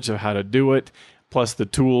knowledge of how to do it, plus the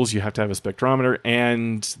tools, you have to have a spectrometer,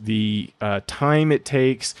 and the time it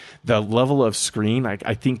takes, the level of screen.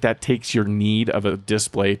 I think that takes your need of a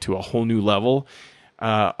display to a whole new level.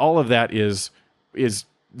 All of that is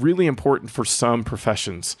really important for some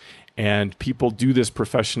professions, and people do this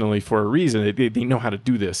professionally for a reason. They know how to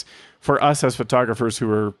do this. For us as photographers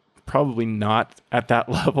who are probably not at that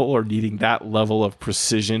level or needing that level of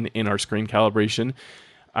precision in our screen calibration,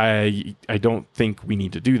 I don't think we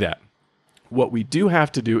need to do that. What we do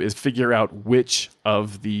have to do is figure out which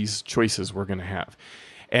of these choices we're going to have.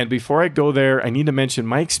 And before I go there, I need to mention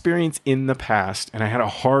my experience in the past, and I had a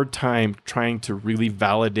hard time trying to really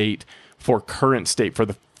validate for current state, for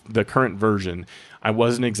the current version. I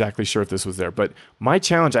wasn't exactly sure if this was there, but my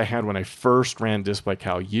challenge I had when I first ran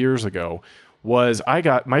DisplayCal years ago was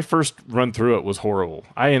my first run through it was horrible.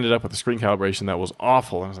 I ended up with a screen calibration that was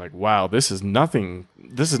awful. I was like, wow, this is not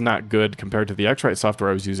good compared to the X-Rite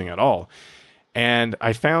software I was using at all. And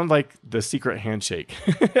I found like the secret handshake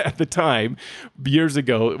at the time, years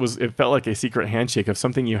ago. It felt like a secret handshake of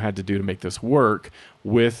something you had to do to make this work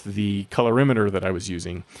with the colorimeter that I was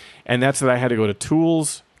using. And that's that I had to go to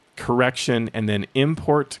Tools, Correction, and then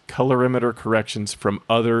import colorimeter corrections from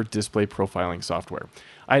other display profiling software.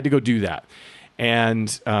 I had to go do that.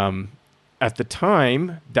 And at the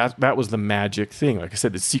time, that was the magic thing. Like I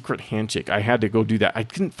said, the secret handshake. I had to go do that. I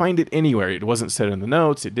couldn't find it anywhere. It wasn't said in the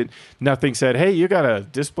notes. Nothing said, hey, you got a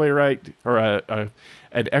DisplayRite or an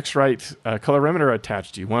X-Rite colorimeter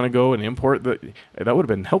attached. Do you want to go and import that? That would have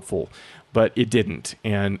been helpful, but it didn't.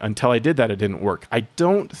 And until I did that, it didn't work. I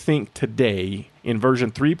don't think today in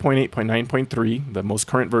version 3.8.9.3, the most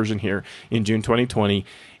current version here in June 2020,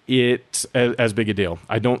 it's as big a deal.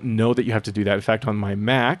 I don't know that you have to do that. In fact, on my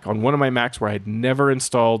Mac, on one of my Macs where I'd never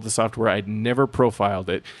installed the software, I'd never profiled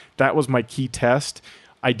it, that was my key test.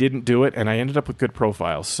 I didn't do it, and I ended up with good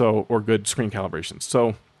profiles, or good screen calibrations.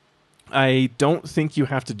 So I don't think you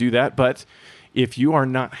have to do that, but if you are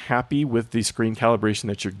not happy with the screen calibration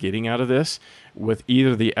that you're getting out of this, with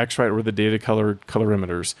either the X-Rite or the Datacolor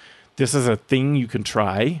colorimeters, this is a thing you can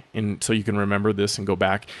try, and so you can remember this and go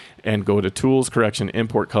back and go to Tools, Correction,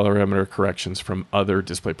 import colorimeter corrections from other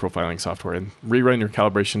display profiling software and rerun your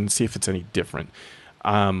calibration and see if it's any different.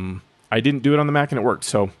 I didn't do it on the Mac and it worked,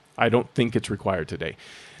 so I don't think it's required today.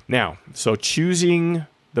 Now, so choosing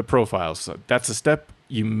the profiles, that's a step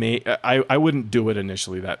you may... I wouldn't do it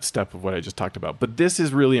initially, that step of what I just talked about, but this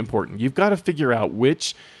is really important. You've got to figure out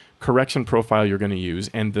which correction profile you're going to use,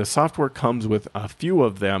 and the software comes with a few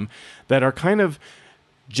of them that are kind of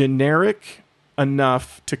generic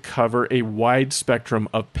enough to cover a wide spectrum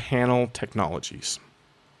of panel technologies.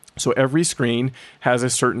 So every screen has a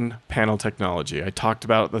certain panel technology. I talked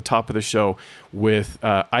about at the top of the show with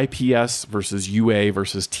IPS versus UA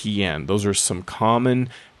versus TN. Those are some common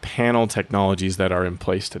panel technologies that are in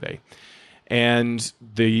place today. And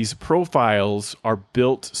these profiles are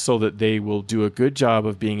built so that they will do a good job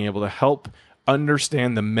of being able to help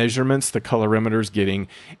understand the measurements the colorimeter is getting,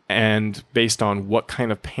 and based on what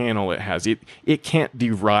kind of panel it has. It can't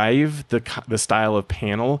derive the style of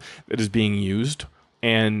panel that is being used,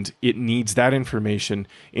 and it needs that information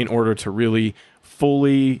in order to really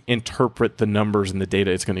fully interpret the numbers and the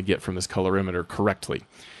data it's going to get from this colorimeter correctly.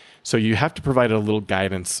 So you have to provide a little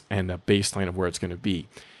guidance and a baseline of where it's going to be.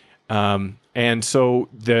 And so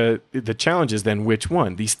the challenge is then which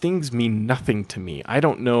one? These things mean nothing to me. I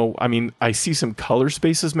don't know. I mean, I see some color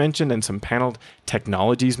spaces mentioned and some panel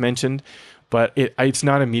technologies mentioned, but it's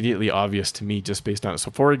not immediately obvious to me just based on it.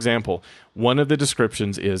 So for example, one of the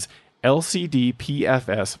descriptions is LCD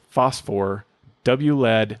PFS phosphor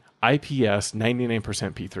WLED IPS 99%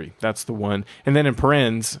 P3. That's the one. And then in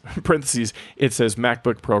parentheses, it says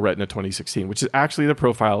MacBook Pro Retina 2016, which is actually the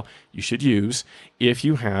profile you should use if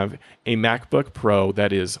you have a MacBook Pro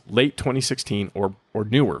that is late 2016 or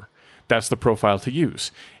newer. That's the profile to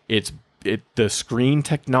use. The screen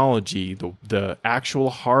technology, the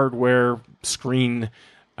actual hardware screen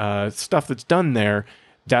stuff that's done there,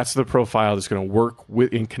 that's the profile that's going to work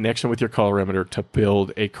in connection with your colorimeter to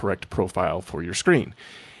build a correct profile for your screen.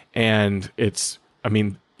 And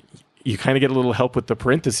You kind of get a little help with the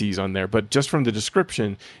parentheses on there, but just from the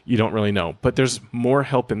description, you don't really know. But there's more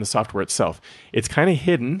help in the software itself. It's kind of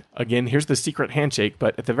hidden. Again, here's the secret handshake,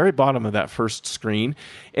 but at the very bottom of that first screen,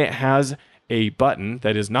 it has a button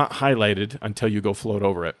that is not highlighted until you go float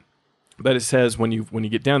over it. But it says when you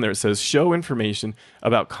get down there, it says show information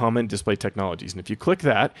about common display technologies. And if you click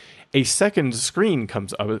that, a second screen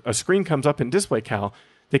comes up. A screen comes up in DisplayCal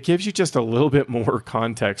that gives you just a little bit more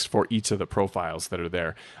context for each of the profiles that are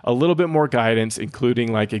there. A little bit more guidance,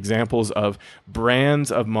 including like examples of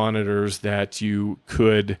brands of monitors that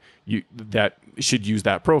that should use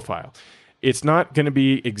that profile. It's not going to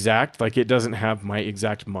be exact, like it doesn't have my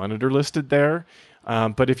exact monitor listed there.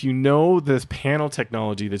 But if you know the panel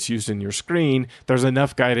technology that's used in your screen, there's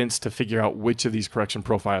enough guidance to figure out which of these correction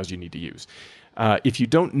profiles you need to use. If you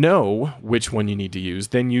don't know which one you need to use,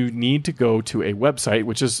 then you need to go to a website,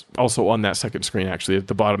 which is also on that second screen, actually. At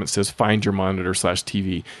the bottom, it says find your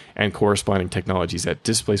monitor/TV and corresponding technologies at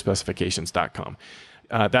displayspecifications.com.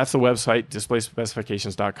 That's the website,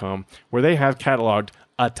 displayspecifications.com, where they have cataloged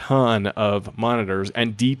a ton of monitors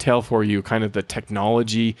and detail for you kind of the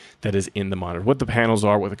technology that is in the monitor, what the panels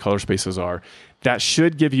are, what the color spaces are. That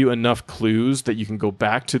should give you enough clues that you can go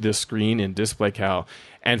back to this screen in DisplayCal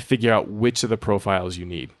and figure out which of the profiles you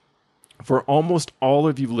need. For almost all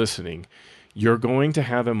of you listening, you're going to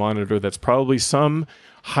have a monitor that's probably some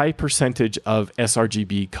high percentage of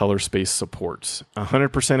sRGB color space supports.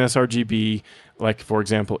 100% sRGB, like for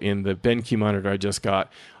example in the BenQ monitor I just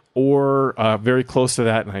got, or very close to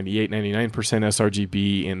that, 98, 99%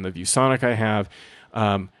 sRGB in the ViewSonic I have.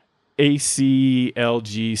 AC,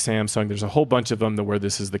 LG, Samsung, there's a whole bunch of them where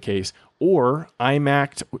this is the case. Or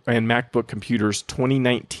iMac and MacBook computers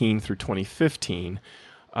 2019 through 2015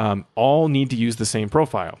 all need to use the same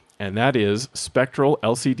profile, and that is Spectral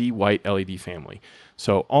LCD White LED family.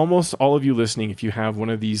 So almost all of you listening, if you have one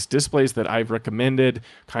of these displays that I've recommended,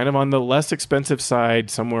 kind of on the less expensive side,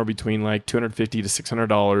 somewhere between like $250 to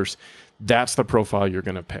 $600, that's the profile you're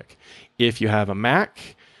going to pick. If you have a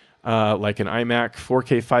Mac, like an iMac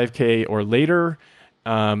 4K, 5K or later,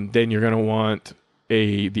 then you're going to want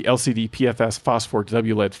the LCD PFS Phosphor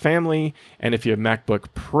WLED family. And if you have MacBook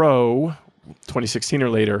Pro 2016 or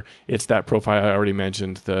later, it's that profile I already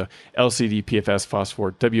mentioned, the LCD PFS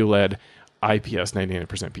Phosphor WLED IPS 99%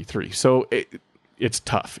 P3. So it's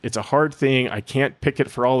tough. It's a hard thing. I can't pick it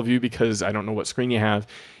for all of you because I don't know what screen you have.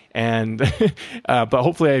 And but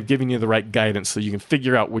hopefully I've given you the right guidance so you can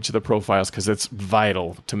figure out which of the profiles, because it's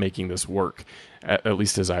vital to making this work, at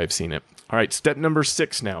least as I've seen it. All right, step number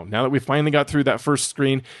 6 now. Now that we finally got through that first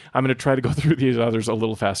screen, I'm going to try to go through these others a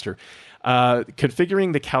little faster.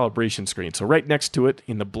 Configuring the calibration screen. So right next to it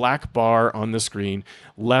in the black bar on the screen,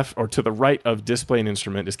 left or to the right of display and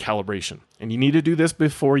instrument, is calibration. And you need to do this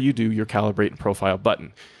before you do your calibrate and profile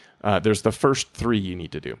button. There's the first 3 you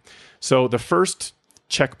need to do. So the first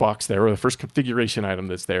checkbox there, or the first configuration item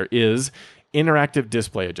that's there, is interactive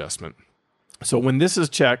display adjustment. So when this is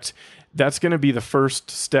checked, that's going to be the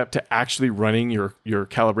first step to actually running your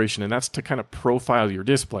calibration, and that's to kind of profile your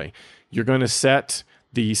display. You're going to set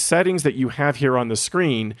the settings that you have here on the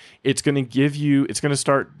screen. It's going to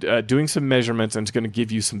start doing some measurements, and it's going to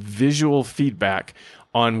give you some visual feedback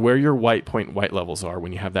on where your white point white levels are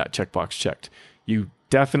when you have that checkbox checked. You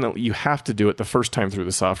have to do it the first time through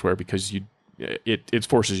the software because it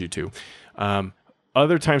forces you to.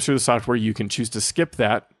 Other times through the software, you can choose to skip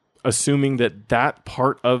that, assuming that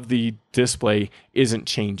part of the display isn't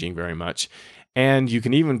changing very much. And you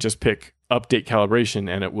can even just pick update calibration,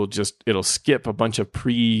 and it'll skip a bunch of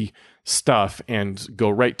pre stuff and go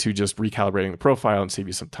right to just recalibrating the profile and save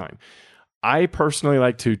you some time. I personally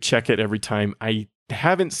like to check it every time. I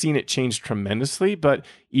haven't seen it change tremendously, but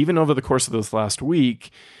even over the course of this last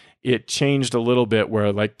week, it changed a little bit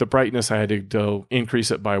where like the brightness I had to go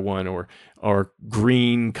increase it by 1, or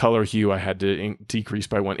green color hue I had to decrease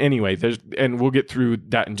by 1. Anyway, and we'll get through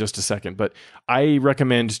that in just a second, but I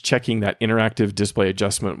recommend checking that interactive display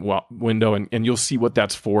adjustment window, and you'll see what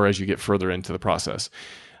that's for as you get further into the process.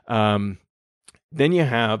 Then you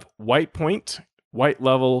have white point, white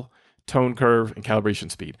level, tone curve, and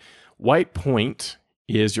calibration speed. White point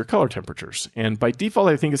is your color temperatures. And by default,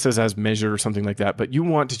 I think it says as measured or something like that, but you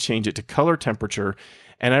want to change it to color temperature.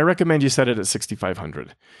 And I recommend you set it at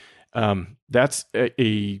 6,500. It's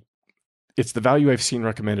the value I've seen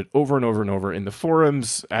recommended over and over and over in the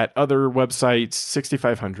forums, at other websites,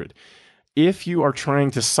 6,500. If you are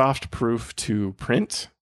trying to soft proof to print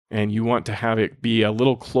and you want to have it be a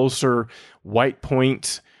little closer white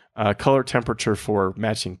point color temperature for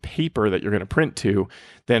matching paper that you're going to print to,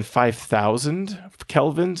 then 5,000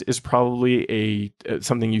 kelvins is probably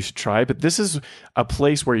something you should try. But this is a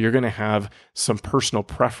place where you're going to have some personal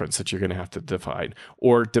preference that you're going to have to define,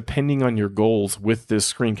 or depending on your goals with this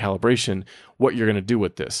screen calibration, what you're going to do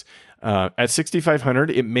with this. At 6,500,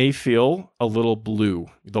 it may feel a little blue.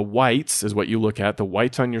 The whites is what you look at. The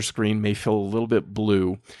whites on your screen may feel a little bit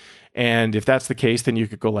blue. And if that's the case, then you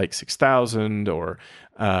could go like 6,000 or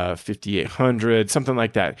 5,800, something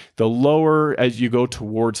like that. The lower as you go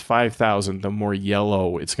towards 5,000, the more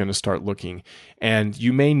yellow it's going to start looking. And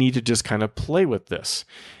you may need to just kind of play with this.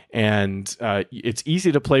 And it's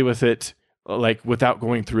easy to play with it like without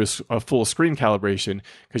going through a full screen calibration,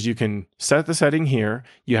 because you can set the setting here.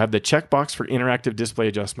 You have the checkbox for interactive display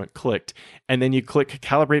adjustment clicked, and then you click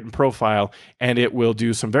calibrate and profile, and it will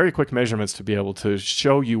do some very quick measurements to be able to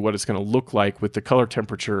show you what it's going to look like with the color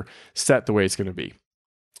temperature set the way it's going to be.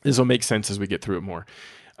 This will make sense as we get through it more.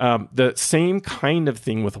 The same kind of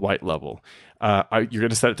thing with white level. You're going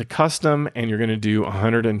to set it to custom, and you're going to do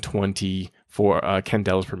 120 for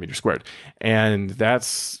candelas per meter squared. And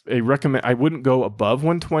that's a recommend. I wouldn't go above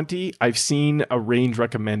 120. I've seen a range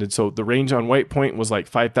recommended. So the range on white point was like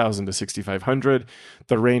 5,000 to 6,500.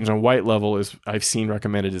 The range on white level is I've seen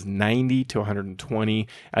recommended is 90 to 120.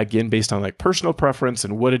 Again, based on like personal preference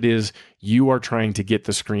and what it is you are trying to get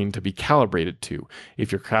the screen to be calibrated to.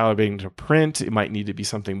 If you're calibrating to print, it might need to be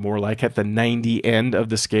something more like at the 90 end of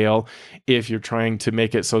the scale. If you're trying to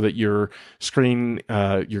make it so that your screen,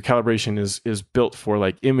 your calibration is built for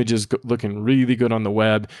like images looking really good on the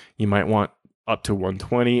web, you might want up to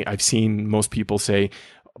 120. I've seen most people say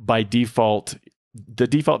by default, the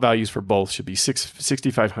default values for both should be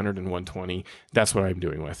 6,500 and 120. That's what I'm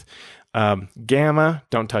doing with. Gamma,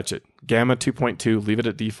 don't touch it. Gamma 2.2, leave it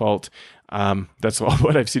at default. That's all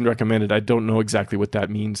what I've seen recommended. I don't know exactly what that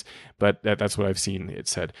means, but that's what I've seen it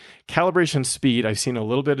said. Calibration speed, I've seen a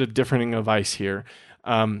little bit of differing advice here.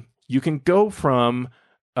 You can go from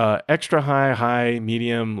extra high, high,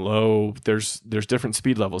 medium, low. There's different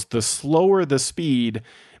speed levels. The slower the speed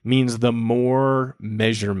means the more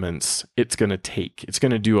measurements it's going to take. It's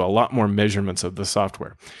going to do a lot more measurements of the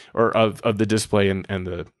software or of the display and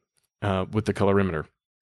the with the colorimeter.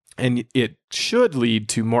 And it should lead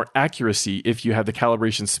to more accuracy if you have the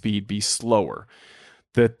calibration speed be slower.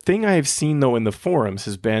 The thing I have seen, though, in the forums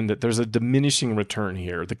has been that there's a diminishing return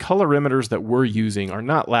here. The colorimeters that we're using are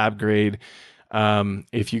not lab grade.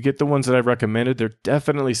 If you get the ones that I've recommended, they're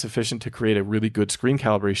definitely sufficient to create a really good screen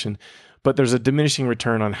calibration, but there's a diminishing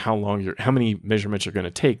return on how many measurements you're going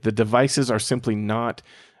to take. The devices are simply not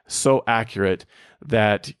so accurate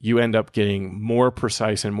that you end up getting more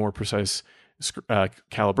precise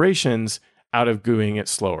calibrations out of doing it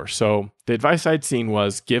slower. So the advice I'd seen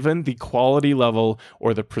was, given the quality level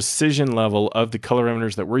or the precision level of the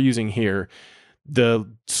colorimeters that we're using here, the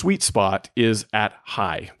sweet spot is at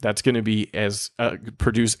high. That's going to be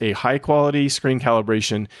produce a high quality screen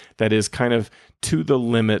calibration that is kind of to the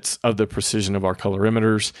limits of the precision of our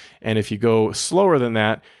colorimeters. And if you go slower than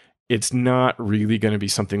that, it's not really going to be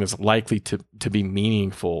something that's likely to be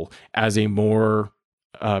meaningful as a more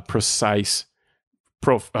precise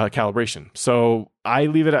calibration. So I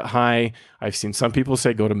leave it at high. I've seen some people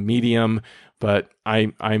say go to medium, but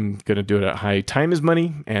I'm going to do it at high. Time is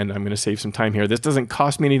money, and I'm going to save some time here. This doesn't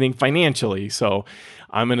cost me anything financially, so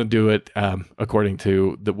I'm going to do it according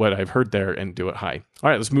to what I've heard there and do it high. All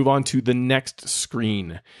right, let's move on to the next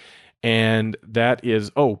screen. And that is,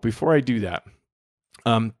 before I do that,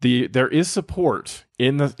 there is support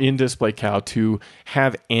in DisplayCal to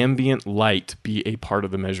have ambient light be a part of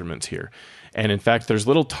the measurements here. And in fact, there's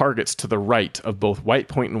little targets to the right of both white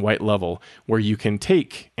point and white level where you can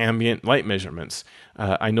take ambient light measurements.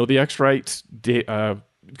 I know the X-Rite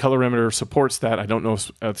colorimeter supports that. I don't know if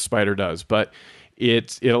Spyder does, but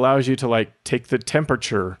it allows you to like take the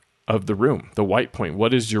temperature of the room, the white point.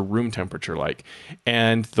 What is your room temperature like?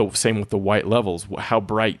 And the same with the white levels. How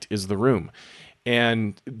bright is the room?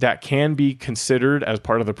 And that can be considered as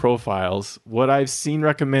part of the profiles. What I've seen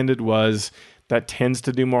recommended was that tends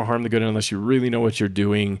to do more harm than good unless you really know what you're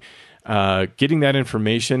doing. Getting that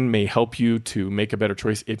information may help you to make a better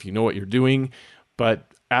choice if you know what you're doing. But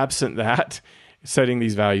absent that, setting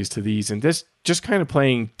these values to these and this, just kind of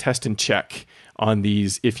playing test and check on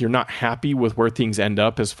these. If you're not happy with where things end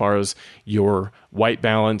up as far as your white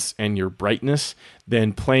balance and your brightness,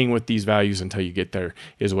 then playing with these values until you get there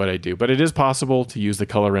is what I do. But it is possible to use the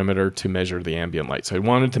colorimeter to measure the ambient light. So I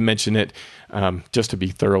wanted to mention it just to be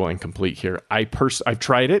thorough and complete here. I've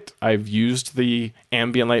tried it. I've used the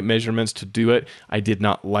ambient light measurements to do it. I did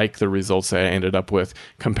not like the results that I ended up with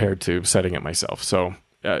compared to setting it myself. So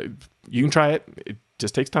you can try it. It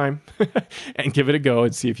just takes time and give it a go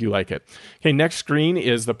and see if you like it. Okay, next screen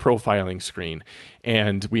is the profiling screen.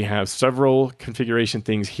 And we have several configuration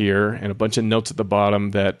things here and a bunch of notes at the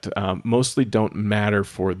bottom that mostly don't matter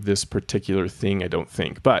for this particular thing, I don't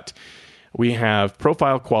think. But we have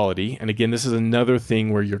profile quality. And again, this is another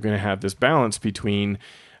thing where you're going to have this balance between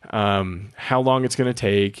how long it's going to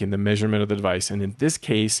take and the measurement of the device. And in this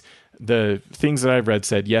case, the things that I've read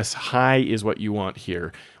said, yes, high is what you want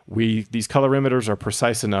here. These colorimeters are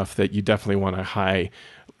precise enough that you definitely want a high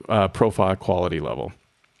profile quality level.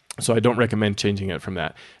 So I don't recommend changing it from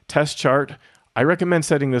that. Test chart, I recommend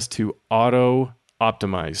setting this to auto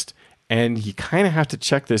optimized. And you kind of have to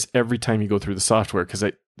check this every time you go through the software because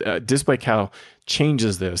DisplayCal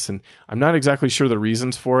changes this. And I'm not exactly sure the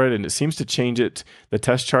reasons for it. And it seems to change the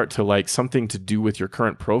test chart to like something to do with your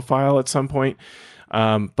current profile at some point.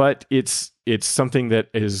 But it's something that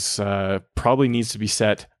is probably needs to be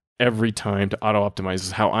set every time to auto optimize.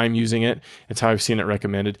 Is how I'm using it. It's how I've seen it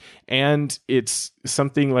recommended. And it's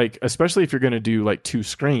something like, especially if you're going to do like 2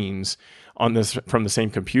 screens on this from the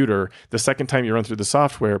same computer, the second time you run through the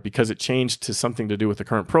software, because it changed to something to do with the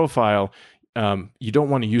current profile, you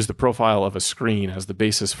don't want to use the profile of a screen as the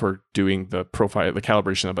basis for doing the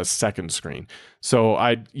calibration of a second screen. So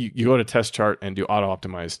you go to test chart and do auto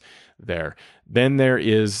optimized there. Then there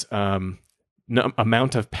is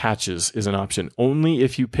amount of patches is an option. Only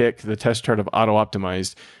if you pick the test chart of auto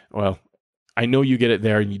optimized. Well, I know you get it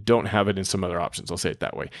there and you don't have it in some other options. I'll say it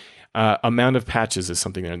that way. Amount of patches is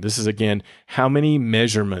something there. And this is, again, how many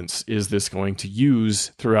measurements is this going to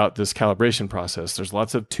use throughout this calibration process? There's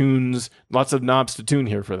lots of tunes, lots of knobs to tune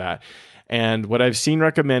here for that. And what I've seen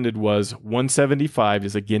recommended was 175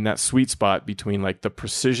 is, again, that sweet spot between like the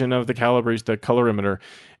precision of the calibration, the colorimeter,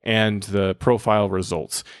 and the profile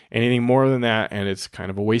results. Anything more than that, and it's kind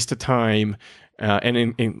of a waste of time. And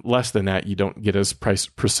in less than that, you don't get as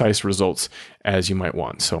precise results as you might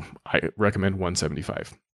want. So I recommend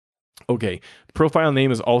 175. Okay, profile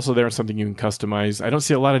name is also there, something you can customize. I don't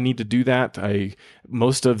see a lot of need to do that.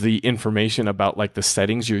 Most of the information about like the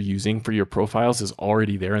settings you're using for your profiles is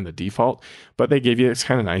already there in the default, but it's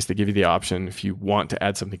kind of nice. They give you the option. If you want to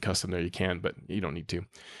add something custom there, you can, but you don't need to.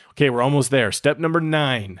 Okay, we're almost there. Step number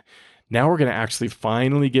 9. Now we're going to actually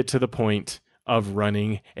finally get to the point of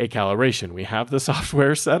running a calibration. We have the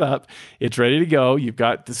software set up. It's ready to go. You've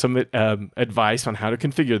got some advice on how to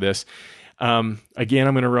configure this. Again,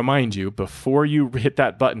 I'm going to remind you, before you hit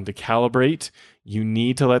that button to calibrate, you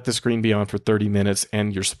need to let the screen be on for 30 minutes,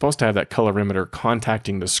 and you're supposed to have that colorimeter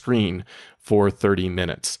contacting the screen for 30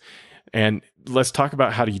 minutes. And let's talk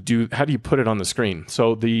about how do you put it on the screen.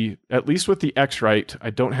 So at least with the X-Rite, I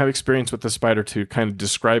don't have experience with the Spyder to kind of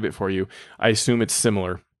describe it for you. I assume it's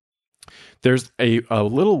similar. There's a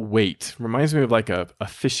little weight, reminds me of like a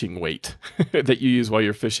fishing weight that you use while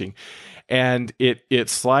you're fishing. And it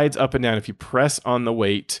slides up and down. If you press on the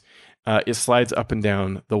weight, it slides up and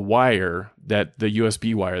down the wire, the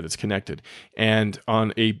USB wire that's connected. And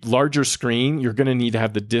on a larger screen, you're going to need to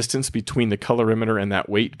have the distance between the colorimeter and that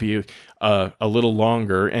weight be a little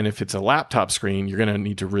longer. And if it's a laptop screen, you're going to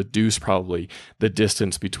need to reduce probably the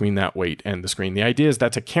distance between that weight and the screen. The idea is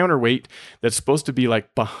that's a counterweight that's supposed to be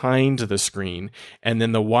like behind the screen. And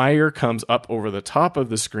then the wire comes up over the top of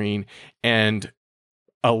the screen and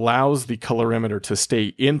allows the colorimeter to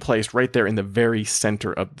stay in place right there in the very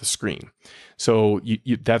center of the screen. So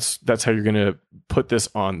that's how you're going to put this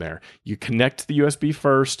on there. You connect the USB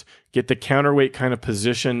first, get the counterweight kind of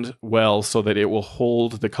positioned well so that it will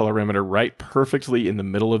hold the colorimeter right perfectly in the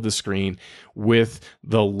middle of the screen with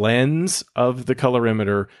the lens of the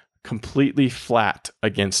colorimeter completely flat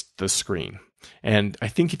against the screen. And I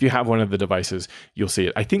think if you have one of the devices, you'll see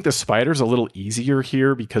it. I think the Spyder's a little easier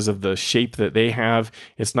here because of the shape that they have.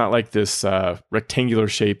 It's not like this rectangular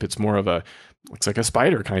shape. It's more of looks like a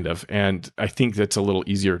spider kind of. And I think that's a little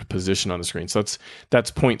easier to position on the screen. So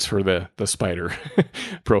that's points for the Spyder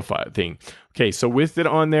profile thing. Okay, so with it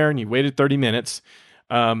on there and you waited 30 minutes,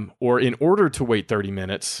 or in order to wait 30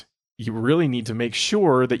 minutes, you really need to make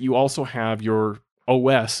sure that you also have your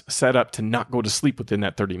OS set up to not go to sleep within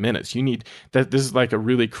that 30 minutes. You need that. This is like a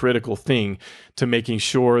really critical thing to making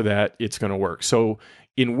sure that it's going to work. So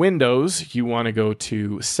in Windows, you want to go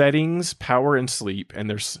to Settings, Power and Sleep, and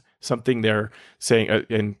there's something there saying,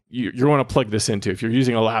 and you want to plug this into. If you're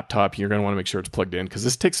using a laptop, you're going to want to make sure it's plugged in because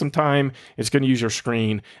this takes some time. It's going to use your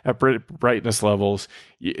screen at brightness levels.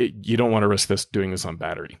 You don't want to risk doing this on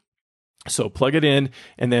battery. So plug it in,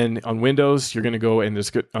 and then on Windows, you're going to go and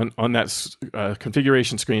there's on that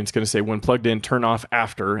configuration screen, it's going to say when plugged in, turn off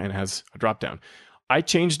after, and it has a drop down. I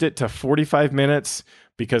changed it to 45 minutes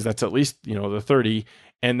because that's at least the 30,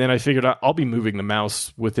 And then I figured out I'll be moving the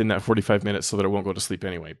mouse within that 45 minutes so that I won't go to sleep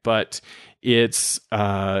anyway. But it's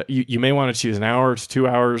you may want to choose an hour to 2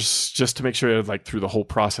 hours just to make sure like through the whole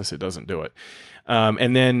process it doesn't do it.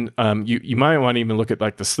 And then you might want to even look at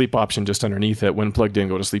like the sleep option just underneath it. When plugged in,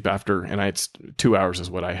 go to sleep after, and it's 2 hours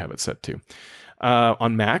is what I have it set to.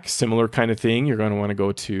 On Mac, similar kind of thing. You're going to want to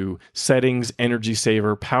go to Settings, Energy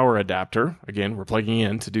Saver, Power Adapter. Again, we're plugging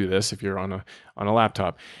in to do this if you're on a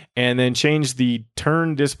laptop, and then change the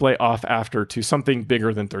Turn Display Off After to something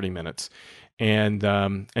bigger than 30 minutes. And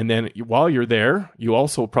then while you're there, you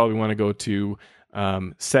also probably want to go to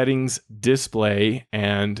Settings, Display,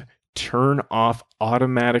 and turn off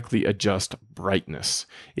automatically adjust brightness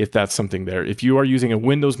if that's something there. If you are using a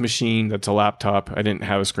Windows machine that's a laptop, I didn't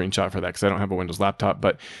have a screenshot for that because I don't have a Windows laptop,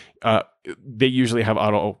 but they usually have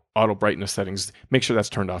auto brightness settings. Make sure that's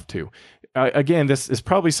turned off too. Again, this is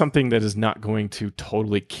probably something that is not going to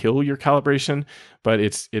totally kill your calibration, but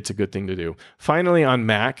it's a good thing to do. Finally, on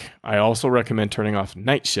Mac, I also recommend turning off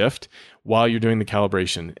night shift while you're doing the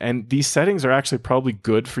calibration. And these settings are actually probably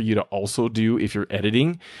good for you to also do if you're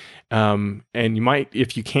editing. And you might,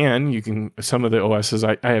 if you can, some of the OSs,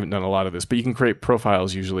 I haven't done a lot of this, but you can create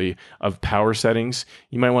profiles usually of power settings.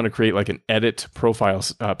 You might want to create like an edit profile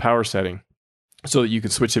power setting so that you can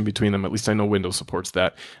switch in between them. At least I know Windows supports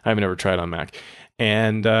that. I haven't ever tried on Mac.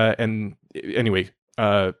 And anyway,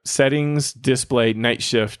 settings, display, night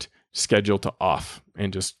shift, schedule to off,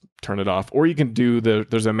 and just turn it off. Or you can do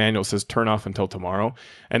there's a manual that says turn off until tomorrow.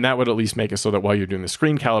 And that would at least make it so that while you're doing the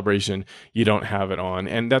screen calibration, you don't have it on.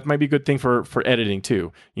 And that might be a good thing for editing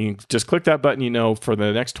too. You can just click that button, for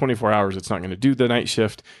the next 24 hours, it's not going to do the night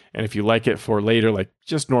shift. And if you like it for later, like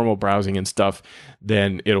just normal browsing and stuff,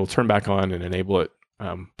 then it'll turn back on and enable it.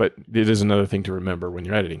 But it is another thing to remember when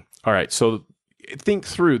you're editing. All right. So think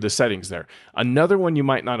through the settings there. Another one you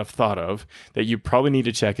might not have thought of that you probably need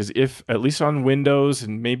to check is if, at least on Windows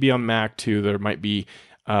and maybe on Mac too, there might be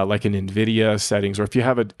like an NVIDIA settings, or if you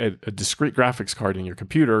have a discrete graphics card in your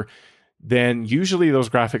computer, then usually those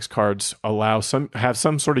graphics cards have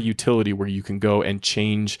some sort of utility where you can go and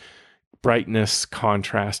change brightness,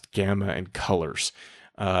 contrast, gamma, and colors.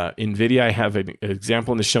 NVIDIA, I have an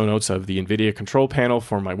example in the show notes of the NVIDIA control panel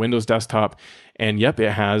for my Windows desktop. And yep,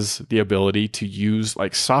 it has the ability to use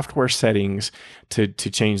like software settings to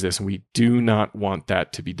change this. And we do not want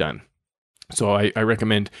that to be done. So I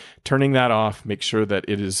recommend turning that off. Make sure that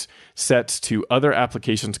it is set to other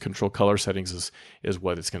applications control color settings is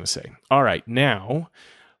what it's going to say. All right, now,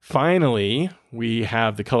 finally, we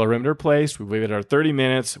have the colorimeter placed. We've waited our 30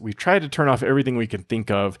 minutes. We've tried to turn off everything we can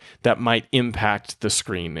think of that might impact the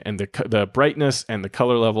screen and the brightness and the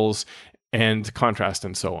color levels and contrast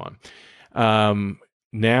and so on.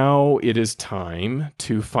 Now it is time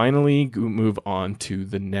to finally move on to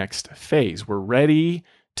the next phase. We're ready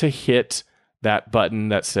to hit that button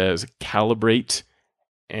that says calibrate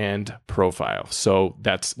and profile. So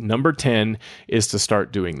that's number 10 is to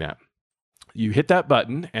start doing that. You hit that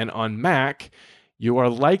button, and on Mac, you are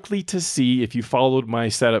likely to see, if you followed my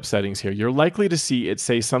setup settings here, you're likely to see it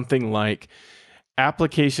say something like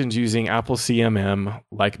applications using Apple CMM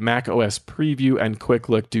like Mac OS Preview and Quick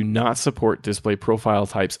Look do not support display profile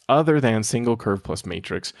types other than single curve plus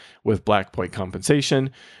matrix with black point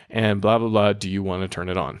compensation, and blah, blah, blah. Do you want to turn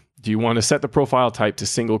it on? Do you want to set the profile type to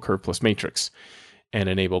single curve plus matrix and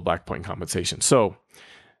enable black point compensation? So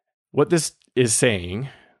what this is saying,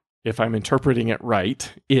 if I'm interpreting it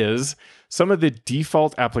right, is some of the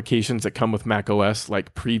default applications that come with Mac OS,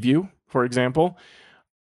 like Preview, for example,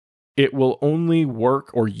 it will only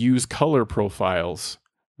work or use color profiles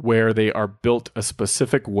where they are built a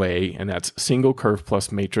specific way, and that's single curve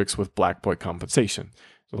plus matrix with black point compensation.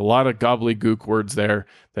 There's a lot of gobbledygook words there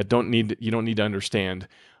that you don't need to understand.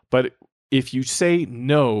 But if you say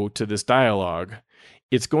no to this dialog,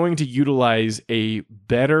 it's going to utilize a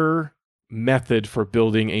better method for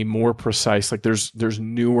building a more precise, like there's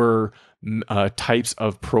newer types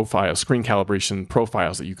of profiles, screen calibration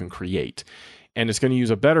profiles that you can create. And it's going to use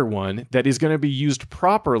a better one that is going to be used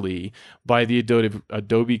properly by the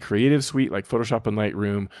Adobe Creative Suite, like Photoshop and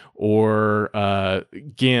Lightroom, or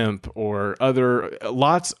GIMP, or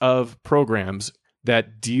lots of programs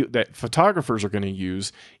that photographers are going to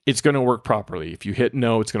use. It's going to work properly. If you hit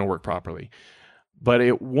no, it's going to work properly. But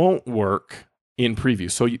it won't work in Preview.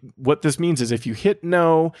 So what this means is if you hit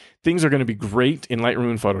no, things are going to be great in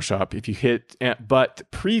Lightroom and Photoshop. If you hit, but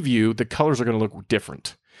Preview, the colors are going to look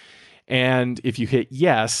different. And if you hit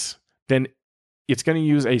yes, then it's going to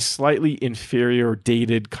use a slightly inferior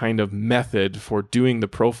dated kind of method for doing the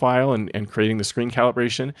profile and creating the screen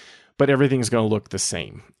calibration, but everything's going to look the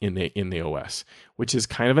same in the OS, which is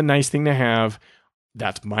kind of a nice thing to have.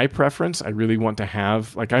 That's my preference. I really want to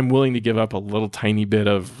have, like, I'm willing to give up a little tiny bit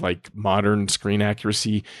of like modern screen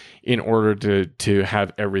accuracy in order to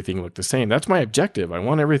have everything look the same. That's my objective. I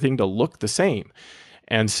want everything to look the same.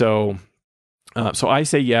 And so I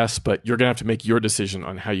say yes, but you're going to have to make your decision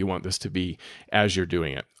on how you want this to be as you're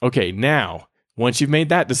doing it. Okay, now, once you've made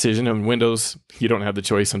that decision, and Windows, you don't have the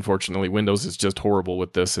choice, unfortunately. Windows is just horrible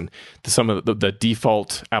with this, and some of the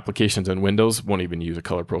default applications in Windows won't even use a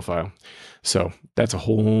color profile. So that's a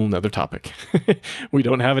whole nother topic. We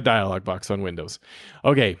don't have a dialog box on Windows.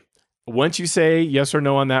 Okay, once you say yes or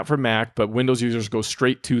no on that for Mac, but Windows users go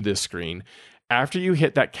straight to this screen, after you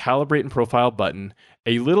hit that Calibrate and Profile button,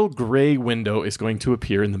 a little gray window is going to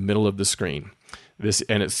appear in the middle of the screen.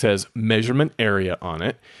 And it says Measurement Area on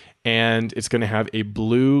it, and it's going to have a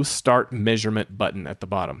blue Start Measurement button at the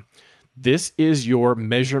bottom. This is your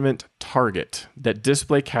measurement target that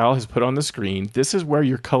DisplayCal has put on the screen. This is where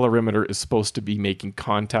your colorimeter is supposed to be making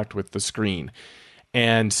contact with the screen.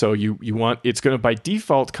 And so you want, it's going to by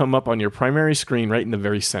default come up on your primary screen right in the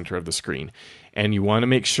very center of the screen. And you want to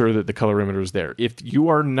make sure that the colorimeter is there. If you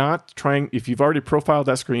are not trying, if you've already profiled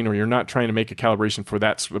that screen, or you're not trying to make a calibration for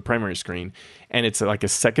that the primary screen, and it's like a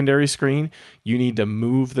secondary screen, you need to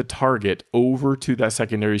move the target over to that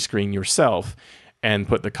secondary screen yourself and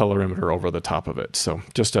put the colorimeter over the top of it. So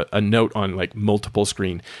just a note on like multiple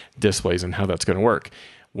screen displays and how that's going to work.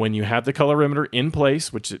 When you have the colorimeter in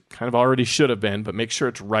place, which it kind of already should have been, but make sure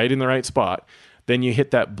it's right in the right spot, then you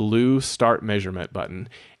hit that blue Start Measurement button,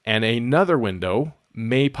 and another window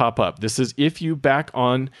may pop up. This is if you back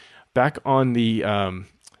on the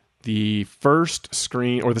first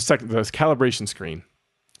screen, or the calibration screen.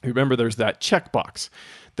 Remember, there's that checkbox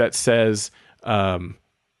that says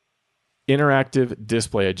interactive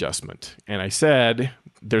display adjustment. And I said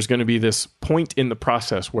there's going to be this point in the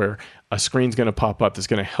process where a screen's going to pop up that's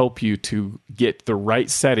going to help you to get the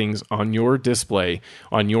right settings on your display,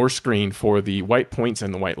 on your screen, for the white points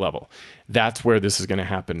and the white level. That's where this is going to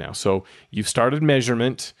happen now. So you've started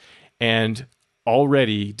measurement, and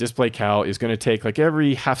already DisplayCal is going to take, like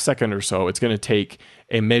every half second or so, it's going to take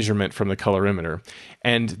a measurement from the colorimeter.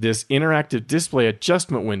 And this interactive display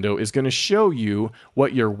adjustment window is going to show you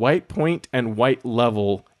what your white point and white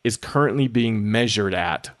level is currently being measured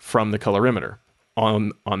at from the colorimeter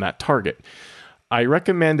on that target. I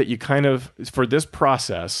recommend that you kind of, for this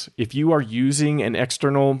process, if you are using an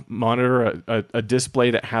external monitor, a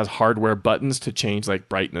display that has hardware buttons to change like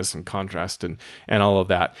brightness and contrast and all of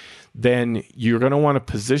that, then you're going to want to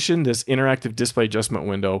position this interactive display adjustment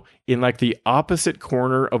window in like the opposite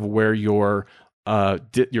corner of where your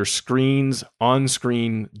screen's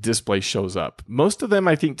on-screen display shows up. Most of them,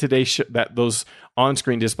 I think today, that those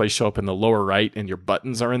on-screen displays show up in the lower right, and your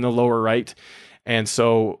buttons are in the lower right. And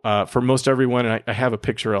so for most everyone, and I have a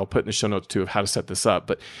picture I'll put in the show notes too of how to set this up,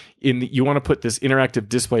 but you want to put this interactive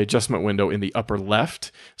display adjustment window in the upper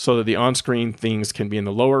left so that the on-screen things can be in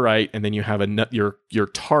the lower right, and then you have your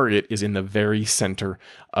target is in the very center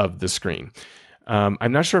of the screen.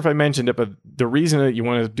 I'm not sure if I mentioned it, but the reason that you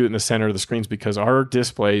want to do it in the center of the screen is because our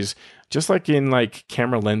displays, just like in like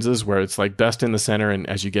camera lenses where it's like best in the center, and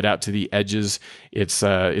as you get out to the edges, it's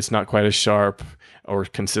not quite as sharp or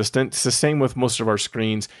consistent. It's the same with most of our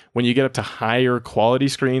screens. When you get up to higher quality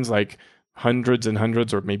screens, like hundreds and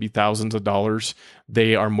hundreds or maybe thousands of dollars,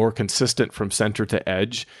 they are more consistent from center to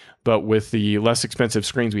edge. But with the less expensive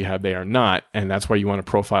screens we have, they are not. And that's why you want to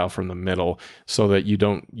profile from the middle so that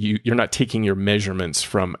you're not taking your measurements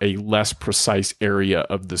from a less precise area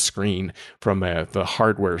of the screen from the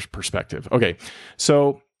hardware perspective. Okay,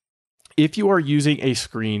 so if you are using a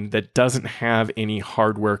screen that doesn't have any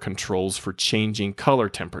hardware controls for changing color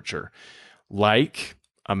temperature, like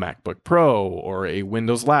a MacBook Pro or a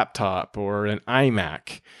Windows laptop or an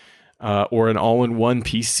iMac or an all-in-one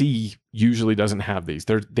PC, usually doesn't have these.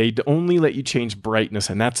 They only let you change brightness,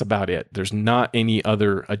 and that's about it. There's not any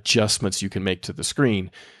other adjustments you can make to the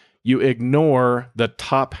screen. You ignore the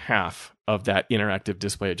top half of that interactive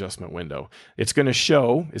display adjustment window. It's still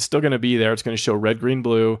going to be there. It's going to show red, green,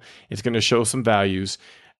 blue. It's going to show some values.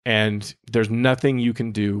 And there's nothing you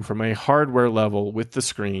can do from a hardware level with the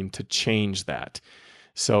screen to change that.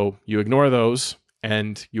 So you ignore those,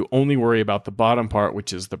 and you only worry about the bottom part,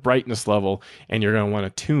 which is the brightness level, and you're going to want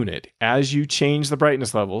to tune it. As you change the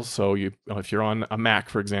brightness level, so if you're on a Mac,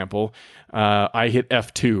 for example, I hit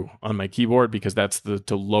F2 on my keyboard because that's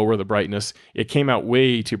to lower the brightness. It came out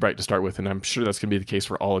way too bright to start with, and I'm sure that's going to be the case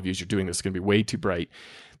for all of you as you're doing this. It's going to be way too bright.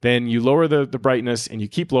 then you lower the brightness and you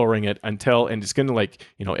keep lowering it until, and it's going to like,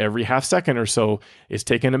 every half second or so, it's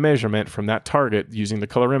taking a measurement from that target using the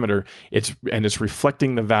colorimeter. It's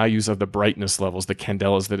reflecting the values of the brightness levels, the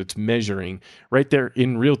candelas that it's measuring right there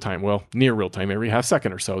in real time. Well, near real time, every half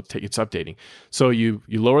second or so, it's updating. So you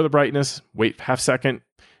lower the brightness, wait half second,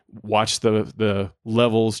 watch the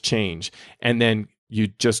levels change, and then you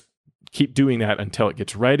just keep doing that until it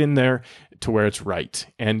gets right in there to where it's right.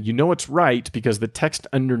 And it's right because the text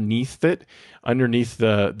underneath it, underneath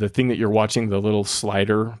the thing that you're watching, the little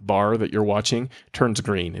slider bar that you're watching, turns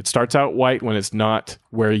green. It starts out white when it's not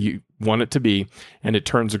where you want it to be, and it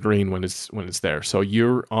turns green when it's there. So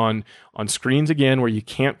you're on screens again where you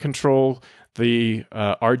can't control the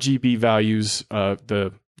RGB values,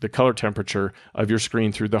 the color temperature of your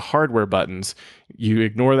screen through the hardware buttons. You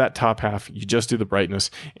ignore that top half, you just do the brightness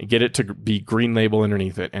and get it to be green label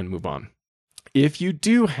underneath it and move on. If you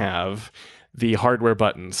do have the hardware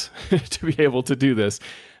buttons to be able to do this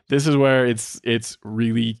is where it's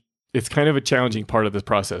kind of a challenging part of this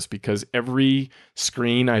process, because every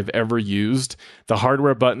screen I've ever used, the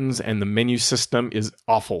hardware buttons and the menu system is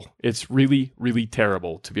awful. It's really, really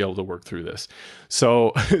terrible to be able to work through this.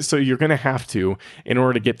 So you're going to have to, in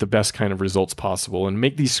order to get the best kind of results possible and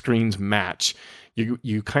make these screens match,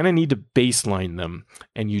 you kind of need to baseline them.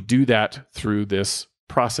 And you do that through this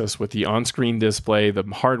process with the on-screen display, the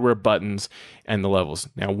hardware buttons, and the levels.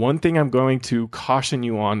 Now, one thing I'm going to caution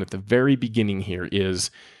you on at the very beginning here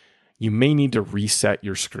is you may need to reset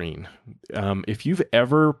your screen. If you've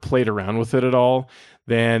ever played around with it at all,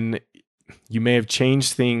 then you may have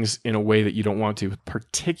changed things in a way that you don't want to,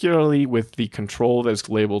 particularly with the control that's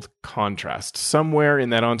labeled contrast. Somewhere in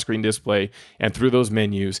that on-screen display and through those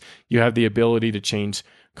menus, you have the ability to change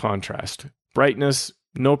contrast. Brightness,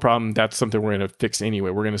 no problem. That's something we're going to fix anyway.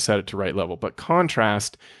 We're going to set it to right level. But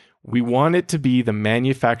contrast, we want it to be the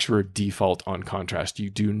manufacturer default on contrast. You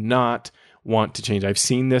do not want to change. I've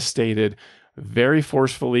seen this stated very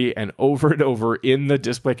forcefully and over in the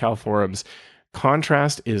DisplayCal forums.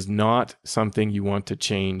 Contrast is not something you want to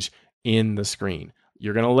change in the screen.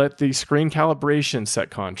 You're going to let the screen calibration set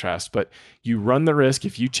contrast, but you run the risk,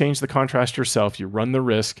 if you change the contrast yourself, you run the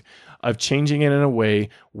risk of changing it in a way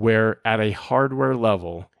where at a hardware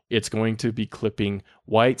level, it's going to be clipping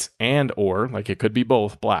whites or, like it could be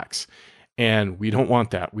both, blacks. And we don't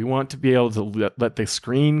want that. We want to be able to let the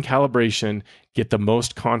screen calibration get the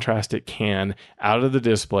most contrast it can out of the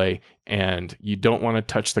display, and you don't want to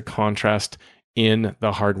touch the contrast in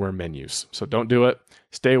the hardware menus. So don't do it.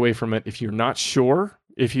 Stay away from it. If you're not sure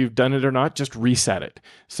if you've done it or not, just reset it.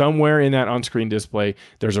 Somewhere in that on-screen display,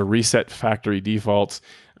 there's a reset factory defaults.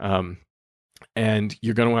 And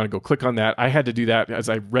you're going to want to go click on that. I had to do that as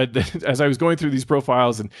I was going through these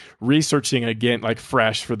profiles and researching again, like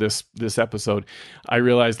fresh for this episode. I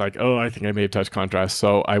realized I think I may have touched contrast.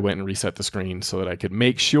 So I went and reset the screen so that I could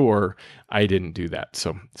make sure I didn't do that.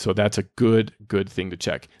 So that's a good thing to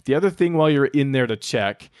check. The other thing while you're in there to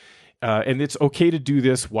check, and it's okay to do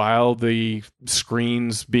this while the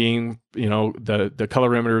screen's being, the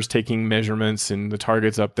colorimeter is taking measurements and the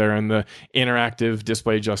target's up there and the interactive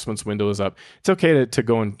display adjustments window is up. It's okay to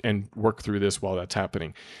go and work through this while that's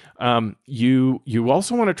happening. You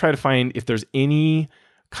also want to try to find if there's any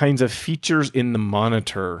kinds of features in the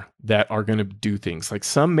monitor that are going to do things. Like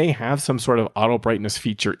some may have some sort of auto brightness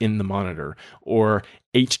feature in the monitor, or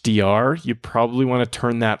HDR. You probably want to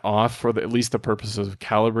turn that off for at least the purposes of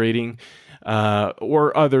calibrating,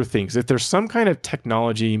 or other things. If there's some kind of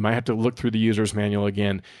technology, you might have to look through the user's manual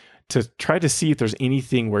again to try to see if there's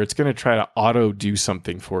anything where it's going to try to auto do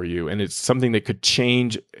something for you, and it's something that could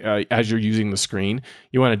change as you're using the screen.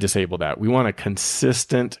 You want to disable that. We want a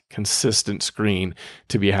consistent screen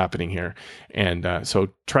to be happening here, and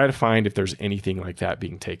so try to find if there's anything like that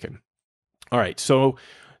being taken. All right, so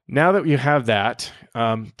now that you have that,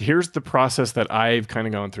 here's the process that I've kind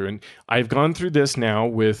of gone through, and I've gone through this now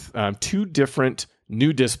with two different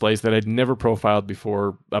new displays that I'd never profiled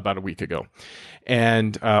before about a week ago.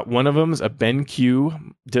 And one of them is a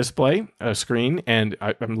BenQ display screen, and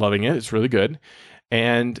I'm loving it. It's really good.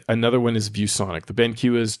 And another one is ViewSonic. The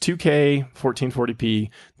BenQ is 2K, 1440p.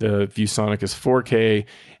 The ViewSonic is 4K,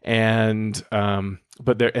 and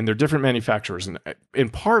but they're different manufacturers. And in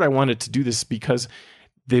part, I wanted to do this because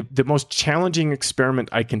the most challenging experiment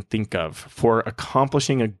I can think of for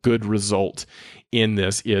accomplishing a good result in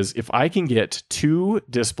this is if I can get two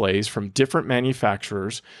displays from different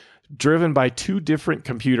manufacturers driven by two different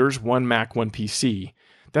computers, one Mac, one PC,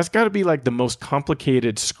 that's got to be like the most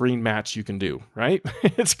complicated screen match you can do, right?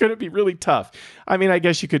 It's going to be really tough. I mean, I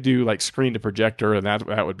guess you could do like screen to projector, and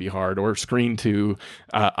that would be hard, or screen to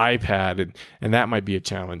iPad, and that might be a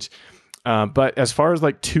challenge. But as far as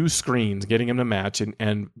like two screens, getting them to match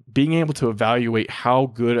and being able to evaluate how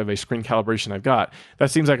good of a screen calibration I've got,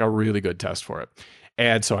 that seems like a really good test for it.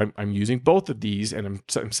 And so I'm using both of these, and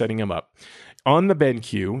I'm setting them up. On the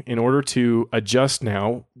BenQ, in order to adjust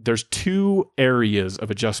now, there's two areas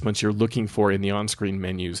of adjustments you're looking for in the on-screen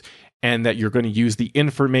menus, and that you're going to use the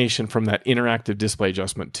information from that interactive display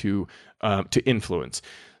adjustment to influence.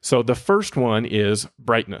 So the first one is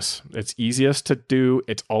brightness. It's easiest to do.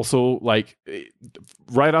 It's also like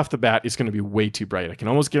right off the bat, it's going to be way too bright. I can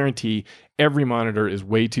almost guarantee every monitor is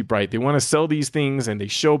way too bright. They want to sell these things and they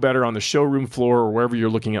show better on the showroom floor or wherever you're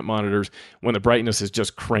looking at monitors when the brightness is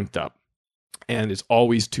just cranked up and it's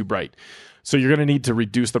always too bright. So you're going to need to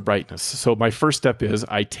reduce the brightness. So my first step is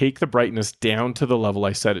I take the brightness down to the level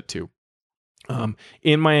I set it to.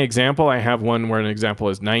 In my example, I have one where an example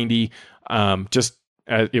is 90.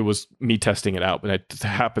 It was me testing it out, but it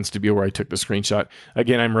happens to be where I took the screenshot.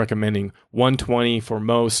 Again, I'm recommending 120 for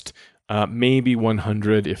most, maybe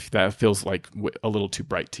 100 if that feels like a little too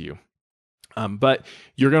bright to you. But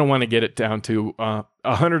you're going to want to get it down to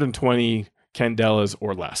 120 candelas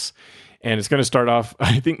or less. And it's going to start off,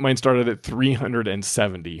 I think mine started at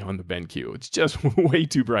 370 on the BenQ. It's just way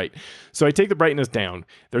too bright. So I take the brightness down.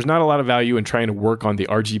 There's not a lot of value in trying to work on the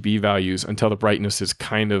RGB values until the brightness is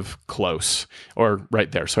kind of close or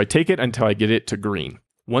right there. So I take it until I get it to green.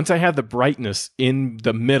 Once I have the brightness in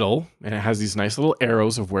the middle, and it has these nice little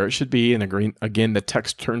arrows of where it should be, and again, the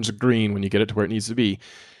text turns green when you get it to where it needs to be,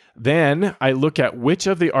 then I look at which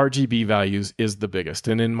of the RGB values is the biggest.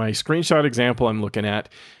 And in my screenshot example, I'm looking at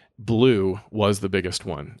blue was the biggest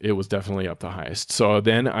one. It was definitely up the highest. So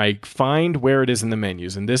then I find where it is in the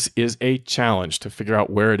menus. And this is a challenge to figure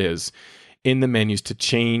out where it is in the menus to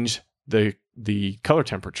change the color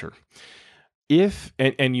temperature.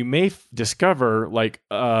 And you may discover like,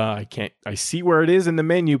 I see where it is in the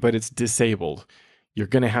menu, but it's disabled. You're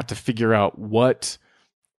going to have to figure out what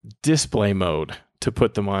display mode to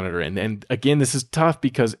put the monitor in. And again, this is tough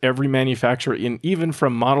because every manufacturer, even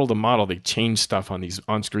from model to model, they change stuff on these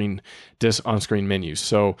on-screen menus.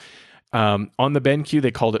 So on the BenQ,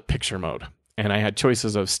 they called it picture mode. And I had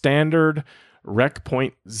choices of standard, Rec.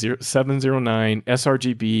 709,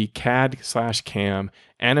 sRGB, CAD/CAM,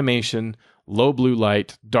 animation, low blue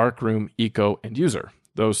light, darkroom, eco, and user.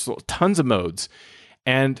 Those tons of modes.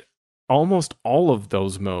 And almost all of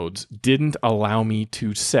those modes didn't allow me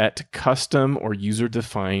to set custom or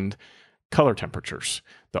user-defined color temperatures,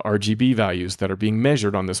 the RGB values that are being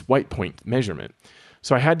measured on this white point measurement.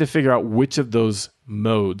 So I had to figure out which of those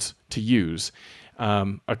modes to use.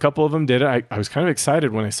 A couple of them did it. I was kind of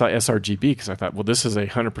excited when I saw sRGB because I thought, well, this is a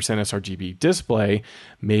 100% sRGB display.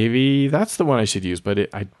 Maybe that's the one I should use.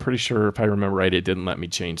 But I'm pretty sure, if I remember right, it didn't let me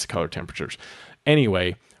change the color temperatures.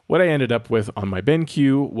 Anyway, what I ended up with on my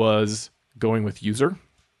BenQ was going with user.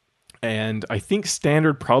 And I think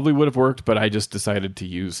standard probably would have worked, but I just decided to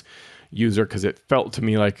use user because it felt to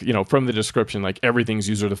me like, from the description, like everything's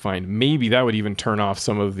user defined. Maybe that would even turn off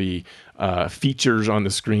some of the features on the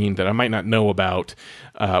screen that I might not know about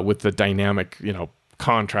with the dynamic,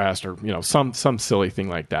 contrast or some silly thing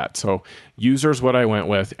like that. So user is what I went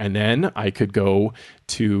with, and then I could go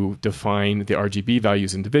to define the RGB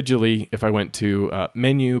values individually. If I went to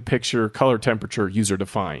menu, picture, color, temperature, user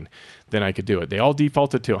define, then I could do it. They all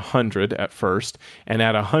defaulted to 100 at first, and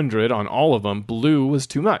at 100 on all of them, blue was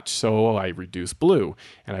too much. So I reduced blue,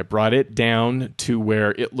 and I brought it down to where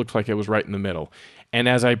it looked like it was right in the middle. And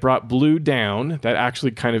as I brought blue down, that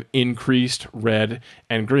actually kind of increased red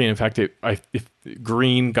and green. In fact, if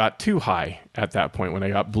green got too high at that point. When I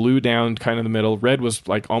got blue down kind of in the middle, red was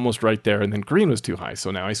like almost right there, and then green was too high. So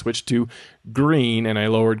now I switched to green, and I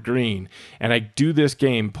lowered green. And I do this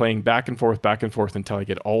game playing back and forth until I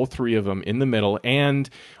get all three of them in the middle,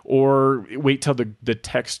 or wait till the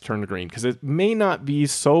text turned green, because it may not be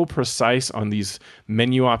so precise on these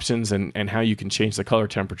menu options and how you can change the color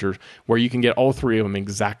temperature where you can get all three of them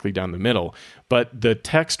exactly down the middle. But the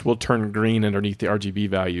text will turn green underneath the RGB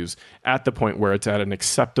values at the point where it's at an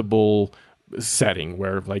acceptable setting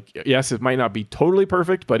where, like, yes, it might not be totally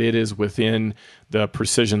perfect, but it is within the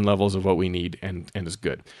precision levels of what we need and is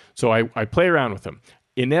good. So I play around with them.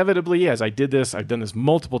 Inevitably, as I did this, I've done this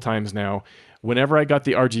multiple times now, whenever I got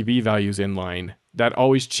the RGB values in line, that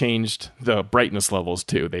always changed the brightness levels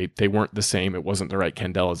too. They weren't the same. It wasn't the right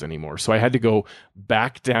candelas anymore. So I had to go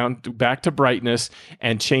back to brightness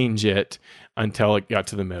and change it until it got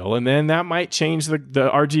to the middle, and then that might change the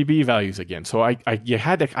RGB values again. So I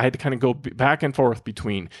had to kind of go back and forth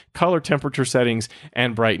between color, temperature settings,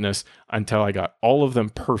 and brightness until I got all of them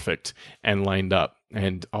perfect and lined up.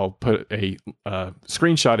 And I'll put a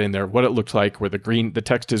screenshot in there what it looked like where the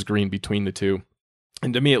text is green between the two.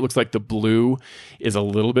 And to me, it looks like the blue is a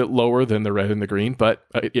little bit lower than the red and the green, but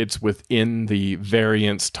it's within the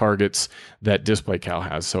variance targets that DisplayCal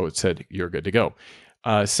has. So it said, you're good to go.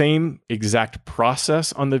 Same exact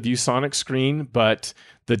process on the ViewSonic screen, but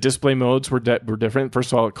the display modes were different.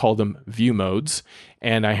 First of all, it called them view modes.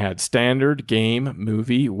 And I had standard, game,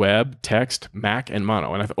 movie, web, text, Mac, and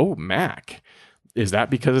mono. And I thought, Mac. Is that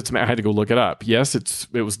because it's Mac? I had to go look it up. Yes, it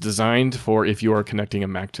was designed for if you are connecting a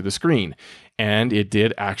Mac to the screen. And it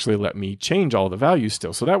did actually let me change all the values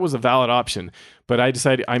still. So that was a valid option. But I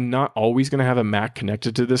decided I'm not always going to have a Mac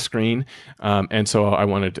connected to this screen. And so I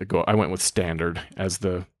went with standard as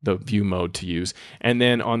the view mode to use. And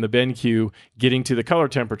then on the BenQ, getting to the color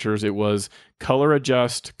temperatures, it was color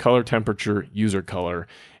adjust, color temperature, user color.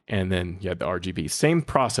 And then you had the RGB. Same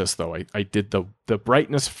process though. I did the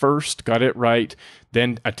brightness first, got it right,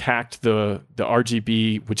 then attacked the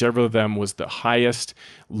RGB, whichever of them was the highest,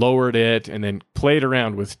 lowered it, and then played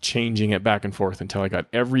around with changing it back and forth until I got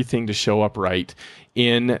everything to show up right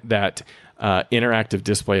in that interactive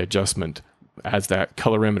display adjustment as that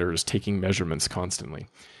colorimeter is taking measurements constantly.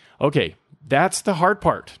 Okay, that's the hard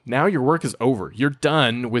part. Now your work is over. You're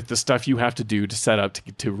done with the stuff you have to do to set up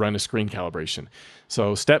to run a screen calibration.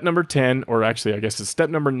 So step number 10, or actually I guess it's step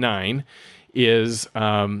number 9, is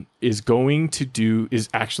actually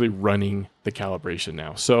running the calibration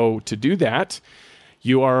now. So to do that,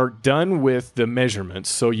 you are done with the measurements.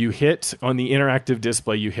 So you hit on the interactive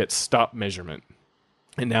display, you hit stop measurement.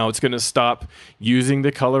 And now it's going to stop using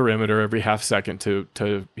the colorimeter every half second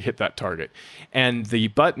to hit that target. And the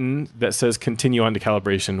button that says continue on to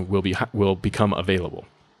calibration will become available.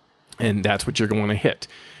 And that's what you're going to hit.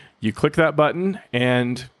 You click that button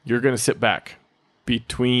and you're going to sit back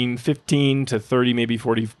between 15 to 30, maybe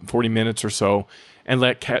 40 minutes or so, and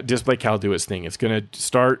let DisplayCal do its thing. It's going to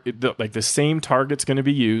start, the same target's going to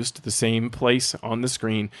be used, the same place on the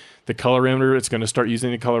screen. The colorimeter, it's going to start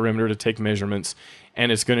using the colorimeter to take measurements,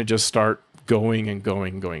 and it's going to just start going and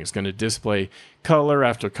going and going. It's going to display color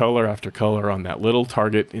after color after color on that little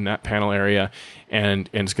target in that panel area, and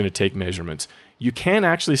it's going to take measurements. You can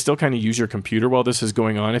actually still kind of use your computer while this is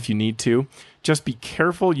going on if you need to. Just be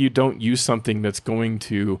careful you don't use something that's going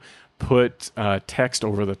to put text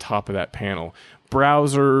over the top of that panel.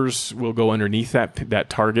 Browsers will go underneath that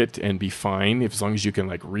target and be fine as long as you can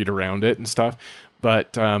read around it and stuff.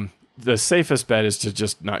 But the safest bet is to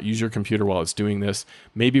just not use your computer while it's doing this.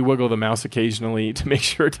 Maybe wiggle the mouse occasionally to make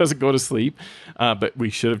sure it doesn't go to sleep. But we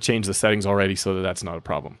should have changed the settings already so that that's not a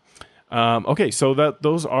problem. Okay, so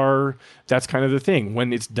that's kind of the thing.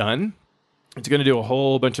 When it's done, it's going to do a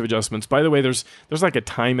whole bunch of adjustments. By the way, there's like a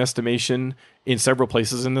time estimation in several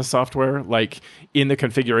places in the software. Like in the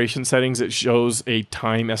configuration settings, it shows a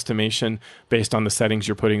time estimation based on the settings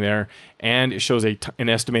you're putting there, and it shows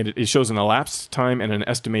it shows an elapsed time and an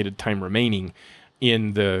estimated time remaining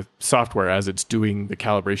in the software as it's doing the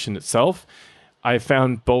calibration itself. I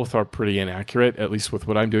found both are pretty inaccurate, at least with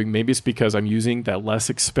what I'm doing. Maybe it's because I'm using that less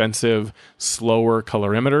expensive, slower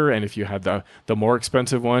colorimeter, and if you had the more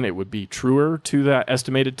expensive one, it would be truer to that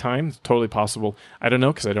estimated time. It's totally possible. I don't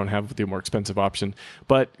know because I don't have the more expensive option.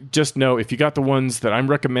 But just know, if you got the ones that I'm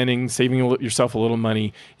recommending, saving yourself a little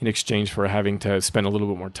money in exchange for having to spend a little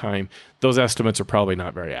bit more time, those estimates are probably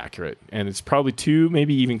not very accurate. And it's probably 2,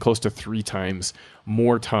 maybe even close to 3 times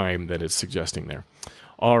more time that it's suggesting there.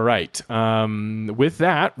 All right. With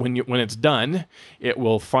that, when it's done,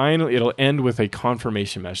 it'll end with a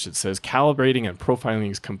confirmation message that says calibrating and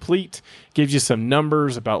profiling is complete. Gives you some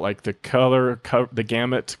numbers about the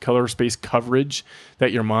gamut color space coverage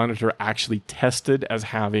that your monitor actually tested as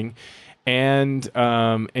having. And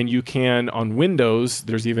you can, on Windows,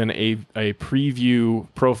 there's even a preview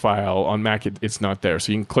profile. On Mac, it's not there.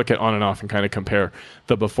 So you can click it on and off and kind of compare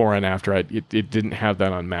the before and after. It didn't have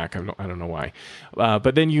that on Mac. I don't know why.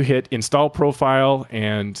 But then you hit install profile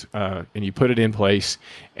and you put it in place,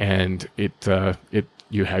 and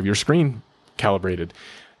you have your screen calibrated.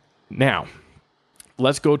 Now,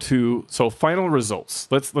 let's go to final results.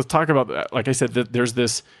 Let's talk about that. Like I said, there's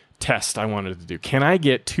this test I wanted to do. Can I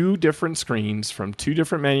get 2 different screens from 2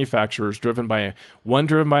 different manufacturers, one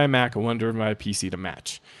driven by a Mac and one driven by a PC, to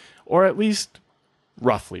match, or at least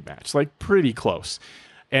roughly match, like pretty close?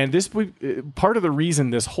 And this part of the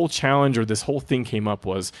reason this whole challenge or this whole thing came up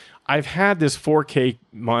was I've had this 4K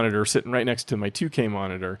monitor sitting right next to my 2K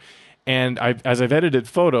monitor, and as I've edited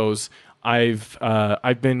photos, I've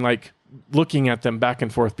been like looking at them back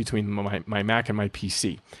and forth between my Mac and my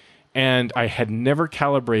PC. And I had never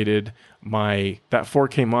calibrated that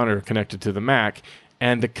 4K monitor connected to the Mac,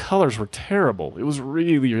 and the colors were terrible. It was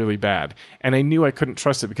really, really bad. And I knew I couldn't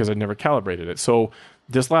trust it because I'd never calibrated it. So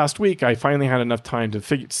this last week, I finally had enough time to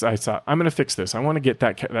figure. I thought, I'm going to fix this. I want to get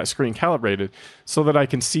that screen calibrated so that I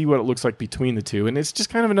can see what it looks like between the two. And it's just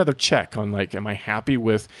kind of another check on like, am I happy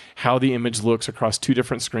with how the image looks across two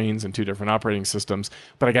different screens and two different operating systems?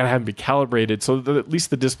 But I got to have them be calibrated so that at least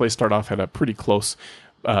the displays start off at a pretty close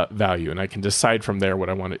value, and I can decide from there what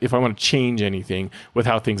I want to, if I want to change anything with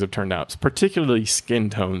how things have turned out, particularly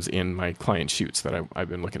skin tones in my client shoots that I've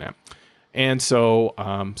been looking at. And so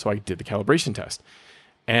I did the calibration test.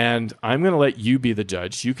 And I'm going to let you be the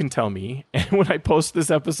judge. You can tell me. And when I post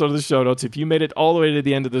this episode of the show notes, if you made it all the way to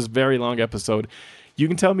the end of this very long episode, you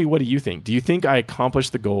can tell me, what do you think? Do you think I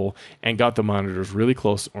accomplished the goal and got the monitors really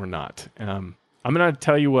close or not? I'm going to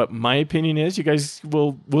tell you what my opinion is. You guys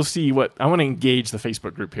will see what I want to engage the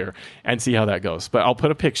Facebook group here and see how that goes. But I'll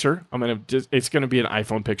put a picture. It's going to be an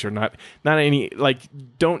iPhone picture, not any, like,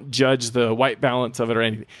 don't judge the white balance of it or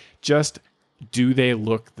anything. Just, do they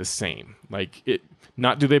look the same? Like,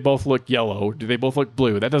 not do they both look yellow? Do they both look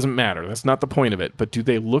blue? That doesn't matter. That's not the point of it. But do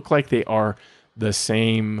they look like they are the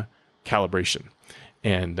same calibration?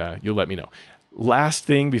 And you'll let me know. Last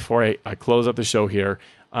thing before I close up the show here,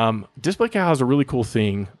 DisplayCal has a really cool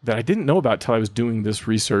thing that I didn't know about till I was doing this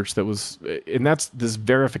research and that's this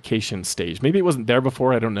verification stage. Maybe it wasn't there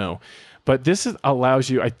before, I don't know. But this allows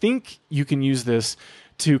you, I think you can use this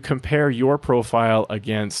to compare your profile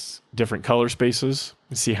against different color spaces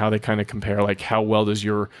and see how they kind of compare, like how well does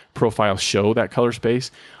your profile show that color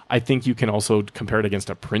space. I think you can also compare it against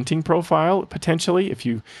a printing profile potentially if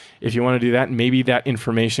you want to do that. And maybe that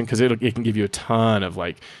information, because it can give you a ton of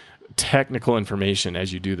like technical information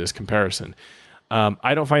as you do this comparison.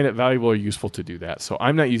 I don't find it valuable or useful to do that, so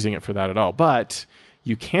I'm not using it for that at all. But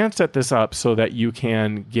you can set this up so that you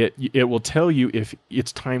can it will tell you if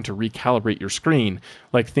it's time to recalibrate your screen.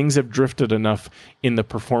 Like, things have drifted enough in the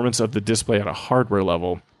performance of the display at a hardware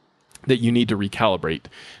level that you need to recalibrate,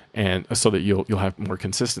 and so that you'll have more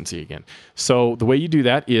consistency again. So the way you do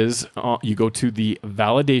that is you go to the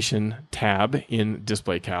validation tab in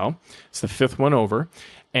DisplayCal. It's the fifth one over,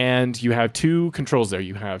 and you have two controls there.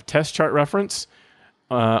 You have test chart reference,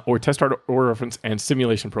 or test chart or reference, and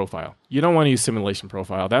simulation profile. You don't want to use simulation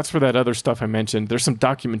profile. That's for that other stuff I mentioned. There's some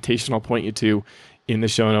documentation I'll point you to in the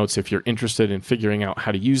show notes if you're interested in figuring out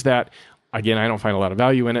how to use that. Again, I don't find a lot of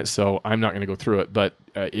value in it, so I'm not going to go through it. But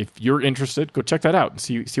if you're interested, go check that out and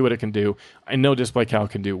see what it can do. I know DisplayCal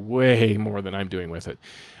can do way more than I'm doing with it.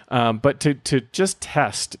 But to just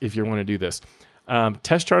test, if you want to do this,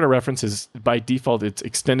 test chart or reference is by default, it's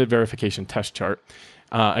extended verification test chart.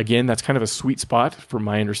 Again, that's kind of a sweet spot for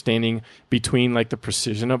my understanding between like the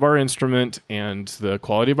precision of our instrument and the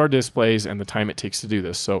quality of our displays and the time it takes to do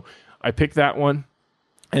this. So I pick that one,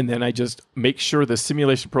 and then I just make sure the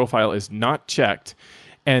simulation profile is not checked.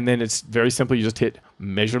 And then it's very simple. You just hit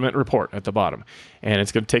measurement report at the bottom, and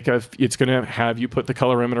it's going to have you put the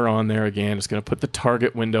colorimeter on there again. It's going to put the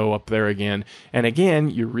target window up there again. And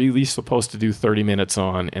again, you're really supposed to do 30 minutes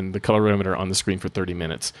on and the colorimeter on the screen for 30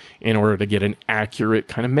 minutes in order to get an accurate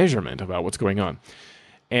kind of measurement about what's going on.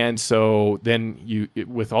 And so then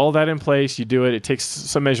with all that in place, you do it. It takes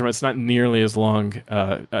some measurements. It's not nearly as long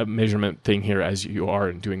a measurement thing here as you are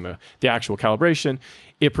in doing the actual calibration.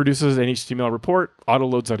 It produces an HTML report, auto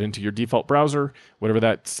loads that into your default browser, whatever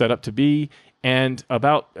that's set up to be. And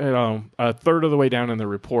about a third of the way down in the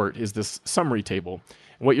report is this summary table.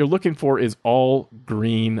 And what you're looking for is all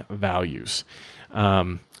green values.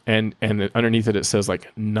 And underneath it says like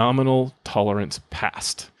nominal tolerance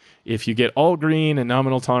passed. If you get all green and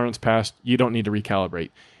nominal tolerance passed, you don't need to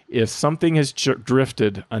recalibrate. If something has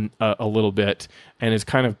drifted a little bit and it's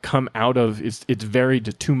kind of come out of, it's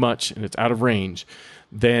varied too much and it's out of range,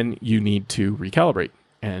 then you need to recalibrate.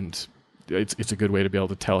 And it's a good way to be able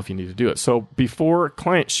to tell if you need to do it. So before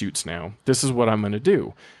client shoots now, this is what I'm going to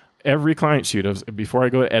do. Every client shoot, before I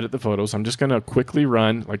go to edit the photos, I'm just going to quickly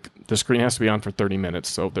run, like the screen has to be on for 30 minutes,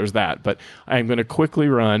 so there's that. But I'm going to quickly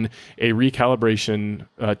run a recalibration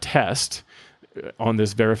test on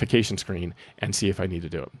this verification screen and see if I need to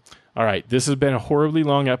do it. All right, this has been a horribly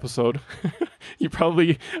long episode.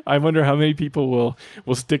 I wonder how many people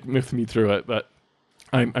will stick with me through it, but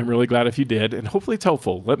I'm really glad if you did, and hopefully it's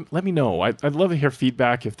helpful. Let me know. I'd love to hear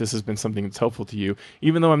feedback if this has been something that's helpful to you.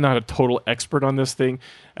 Even though I'm not a total expert on this thing,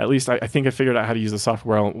 at least I think I figured out how to use the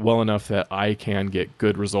software well enough that I can get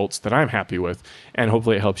good results that I'm happy with, and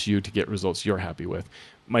hopefully it helps you to get results you're happy with.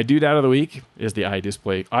 My doodad of the week is the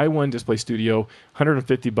i1 Display Studio,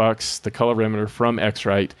 $150, the colorimeter from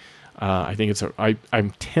X-Rite. I think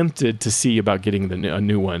I'm tempted to see about getting a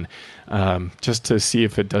new one, just to see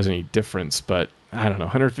if it does any difference. But I don't know,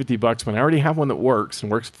 $150 when I already have one that works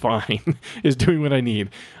and works fine, is doing what I need.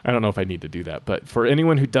 I don't know if I need to do that. But for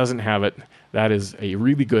anyone who doesn't have it, that is a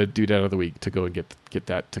really good doodad of the week to go and get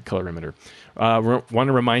that to colorimeter. Want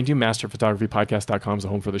to remind you, masterphotographypodcast.com is the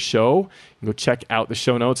home for the show. You can go check out the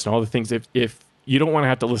show notes and all the things. If you don't want to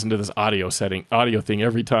have to listen to this audio thing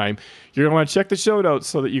every time, you're going to want to check the show notes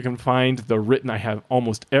so that you can find the written. I have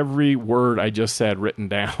almost every word I just said written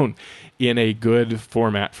down in a good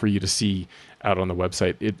format for you to see out on the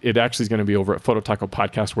website. It actually is going to be over at Photo Taco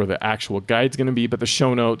Podcast where the actual guide's going to be, but the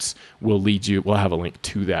show notes will lead you. We'll have a link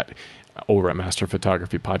to that over at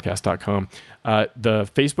masterphotographypodcast.com. The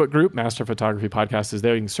Facebook group, Master Photography Podcast, is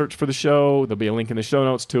there. You can search for the show. There'll be a link in the show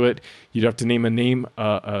notes to it. You'd have to name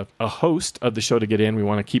a host of the show to get in. We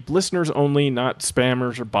want to keep listeners only, not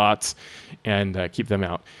spammers or bots, and keep them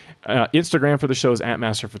out. Instagram for the show is at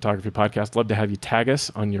Master Photography Podcast. Love to have you tag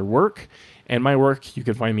us on your work. And my work, you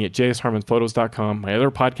can find me at jsharmonphotos.com. My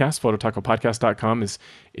other podcast, phototacopodcast.com,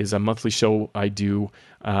 is a monthly show I do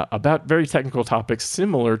about very technical topics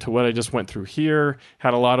similar to what I just went through here.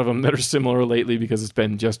 Had a lot of them that are similar lately because it's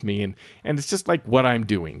been just me. And it's just like what I'm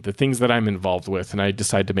doing, the things that I'm involved with, and I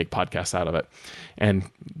decided to make podcasts out of it.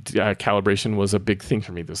 And calibration was a big thing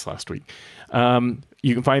for me this last week.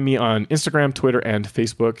 You can find me on Instagram, Twitter, and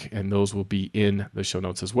Facebook, and those will be in the show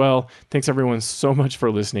notes as well. Thanks, everyone, so much for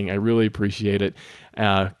listening. I really appreciate it.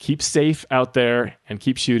 Keep safe out there and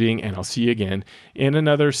keep shooting, and I'll see you again in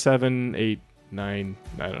another 7, 8, 9,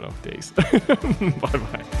 I don't know, days.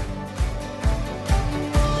 Bye-bye.